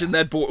imagine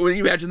that board? When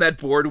you imagine that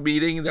board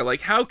meeting, they're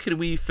like, "How can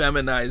we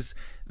feminize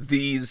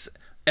these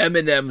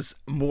M&Ms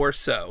more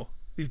so?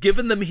 We've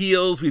given them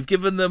heels. We've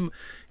given them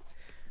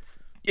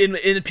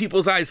in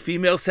people's eyes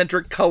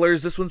female-centric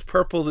colors. This one's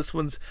purple. This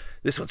one's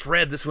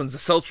red. This one's a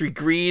sultry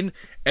green.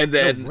 And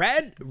then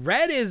Red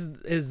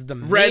is the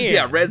man.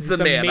 Red's the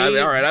man. main-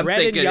 All right, I'm red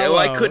and thinking. yellow.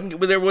 I couldn't.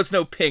 There was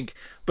no pink.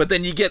 But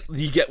then you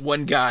get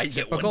one guy.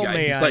 Typical man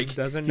He's like,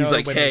 doesn't know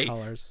women hey,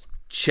 colors.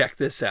 check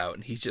this out,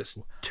 and he just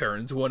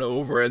turns one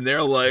over, and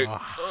they're like,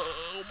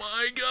 oh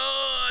my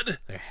god.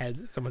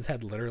 Someone's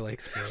head literally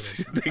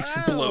exploded.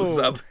 It blows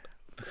up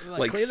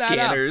like clean that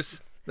up.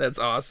 scanners. That's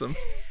awesome.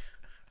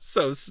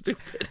 So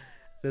stupid.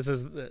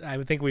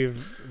 I think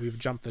we've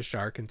jumped the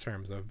shark in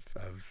terms of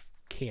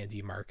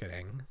candy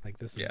marketing. Like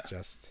this is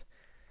just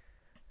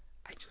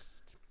I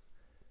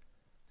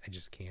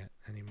just can't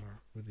anymore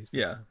with these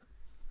people. Yeah.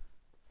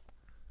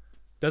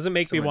 Doesn't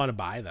make me want to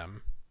buy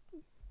them.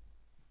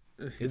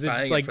 Is it just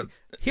Buying like for-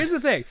 here's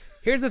the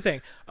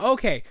thing.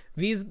 Okay,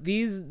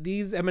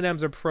 these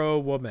M&Ms are pro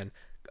woman.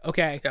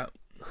 Okay. Yeah.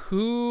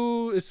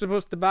 Who is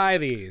supposed to buy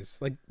these?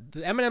 Like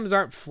the M&Ms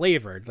aren't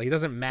flavored. Like it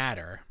doesn't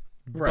matter.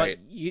 Right.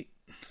 But you,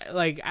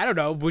 like I don't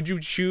know, would you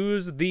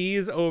choose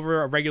these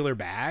over a regular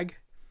bag?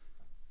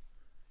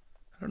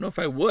 I don't know if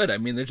I would. I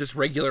mean, they're just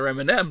regular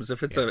M&Ms.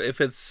 If it's a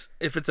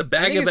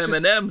bag think of it's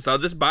just- M&Ms, I'll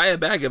just buy a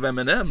bag of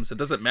M&Ms. It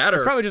doesn't matter.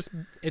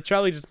 It's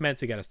probably just meant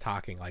to get us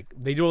talking. Like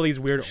they do all these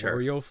weird Sure.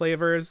 Oreo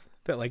flavors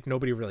that like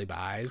nobody really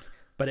buys,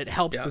 but it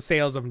helps Yeah. the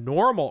sales of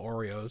normal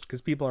Oreos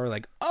because people are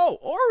like, "Oh,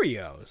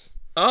 Oreos."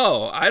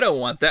 Oh, I don't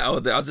want that. Oh,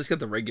 I'll just get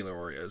the regular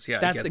Oreos. Yeah, I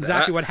That's get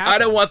exactly that. what I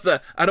don't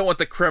happened. want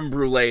the creme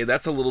brulee.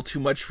 That's a little too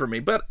much for me.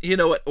 But you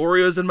know what?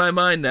 Oreos in my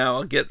mind now.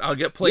 I'll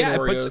get plain Yeah, it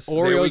Oreos. puts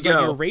There we Oreos on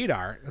go. your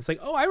radar. It's like,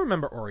 oh, I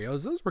remember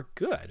Oreos. Those were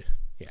good.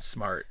 Yeah,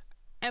 Smart.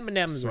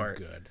 M&Ms are Smart.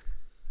 good.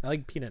 I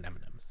like peanut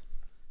M&Ms.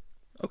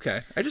 Okay,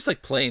 I just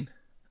like plain.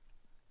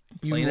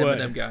 You Plain would.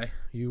 M&M guy.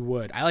 You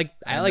would. I like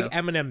know.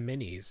 M&M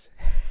minis.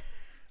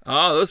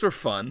 Oh, those were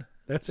fun.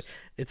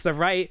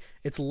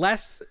 It's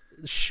less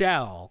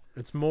shell.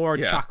 It's more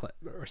Yeah. chocolate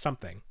or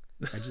something.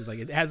 I just like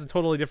it has a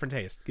totally different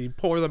taste. You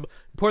pour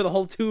the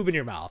whole tube in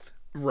your mouth.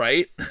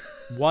 Right?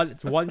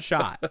 It's one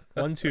shot,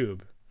 one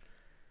tube.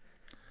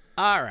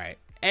 All right.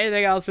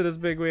 Anything else for this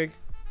big week?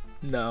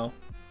 No.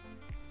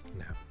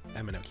 No.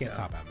 M&M can't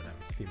top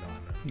M&M's. Female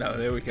M&M. No,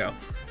 there we go.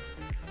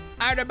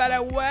 All right, about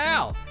it.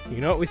 Well, you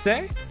know what we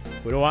say?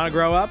 We don't want to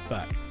grow up,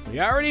 but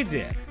we already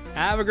did.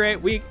 Have a great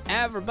week,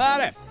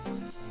 everybody.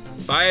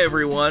 Bye,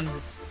 everyone.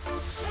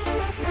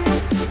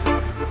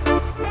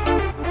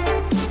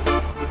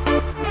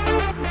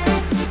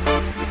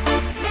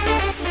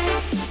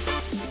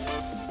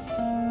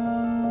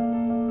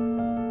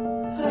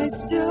 I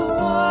still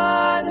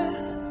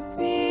wanna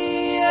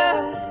be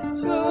a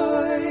toy.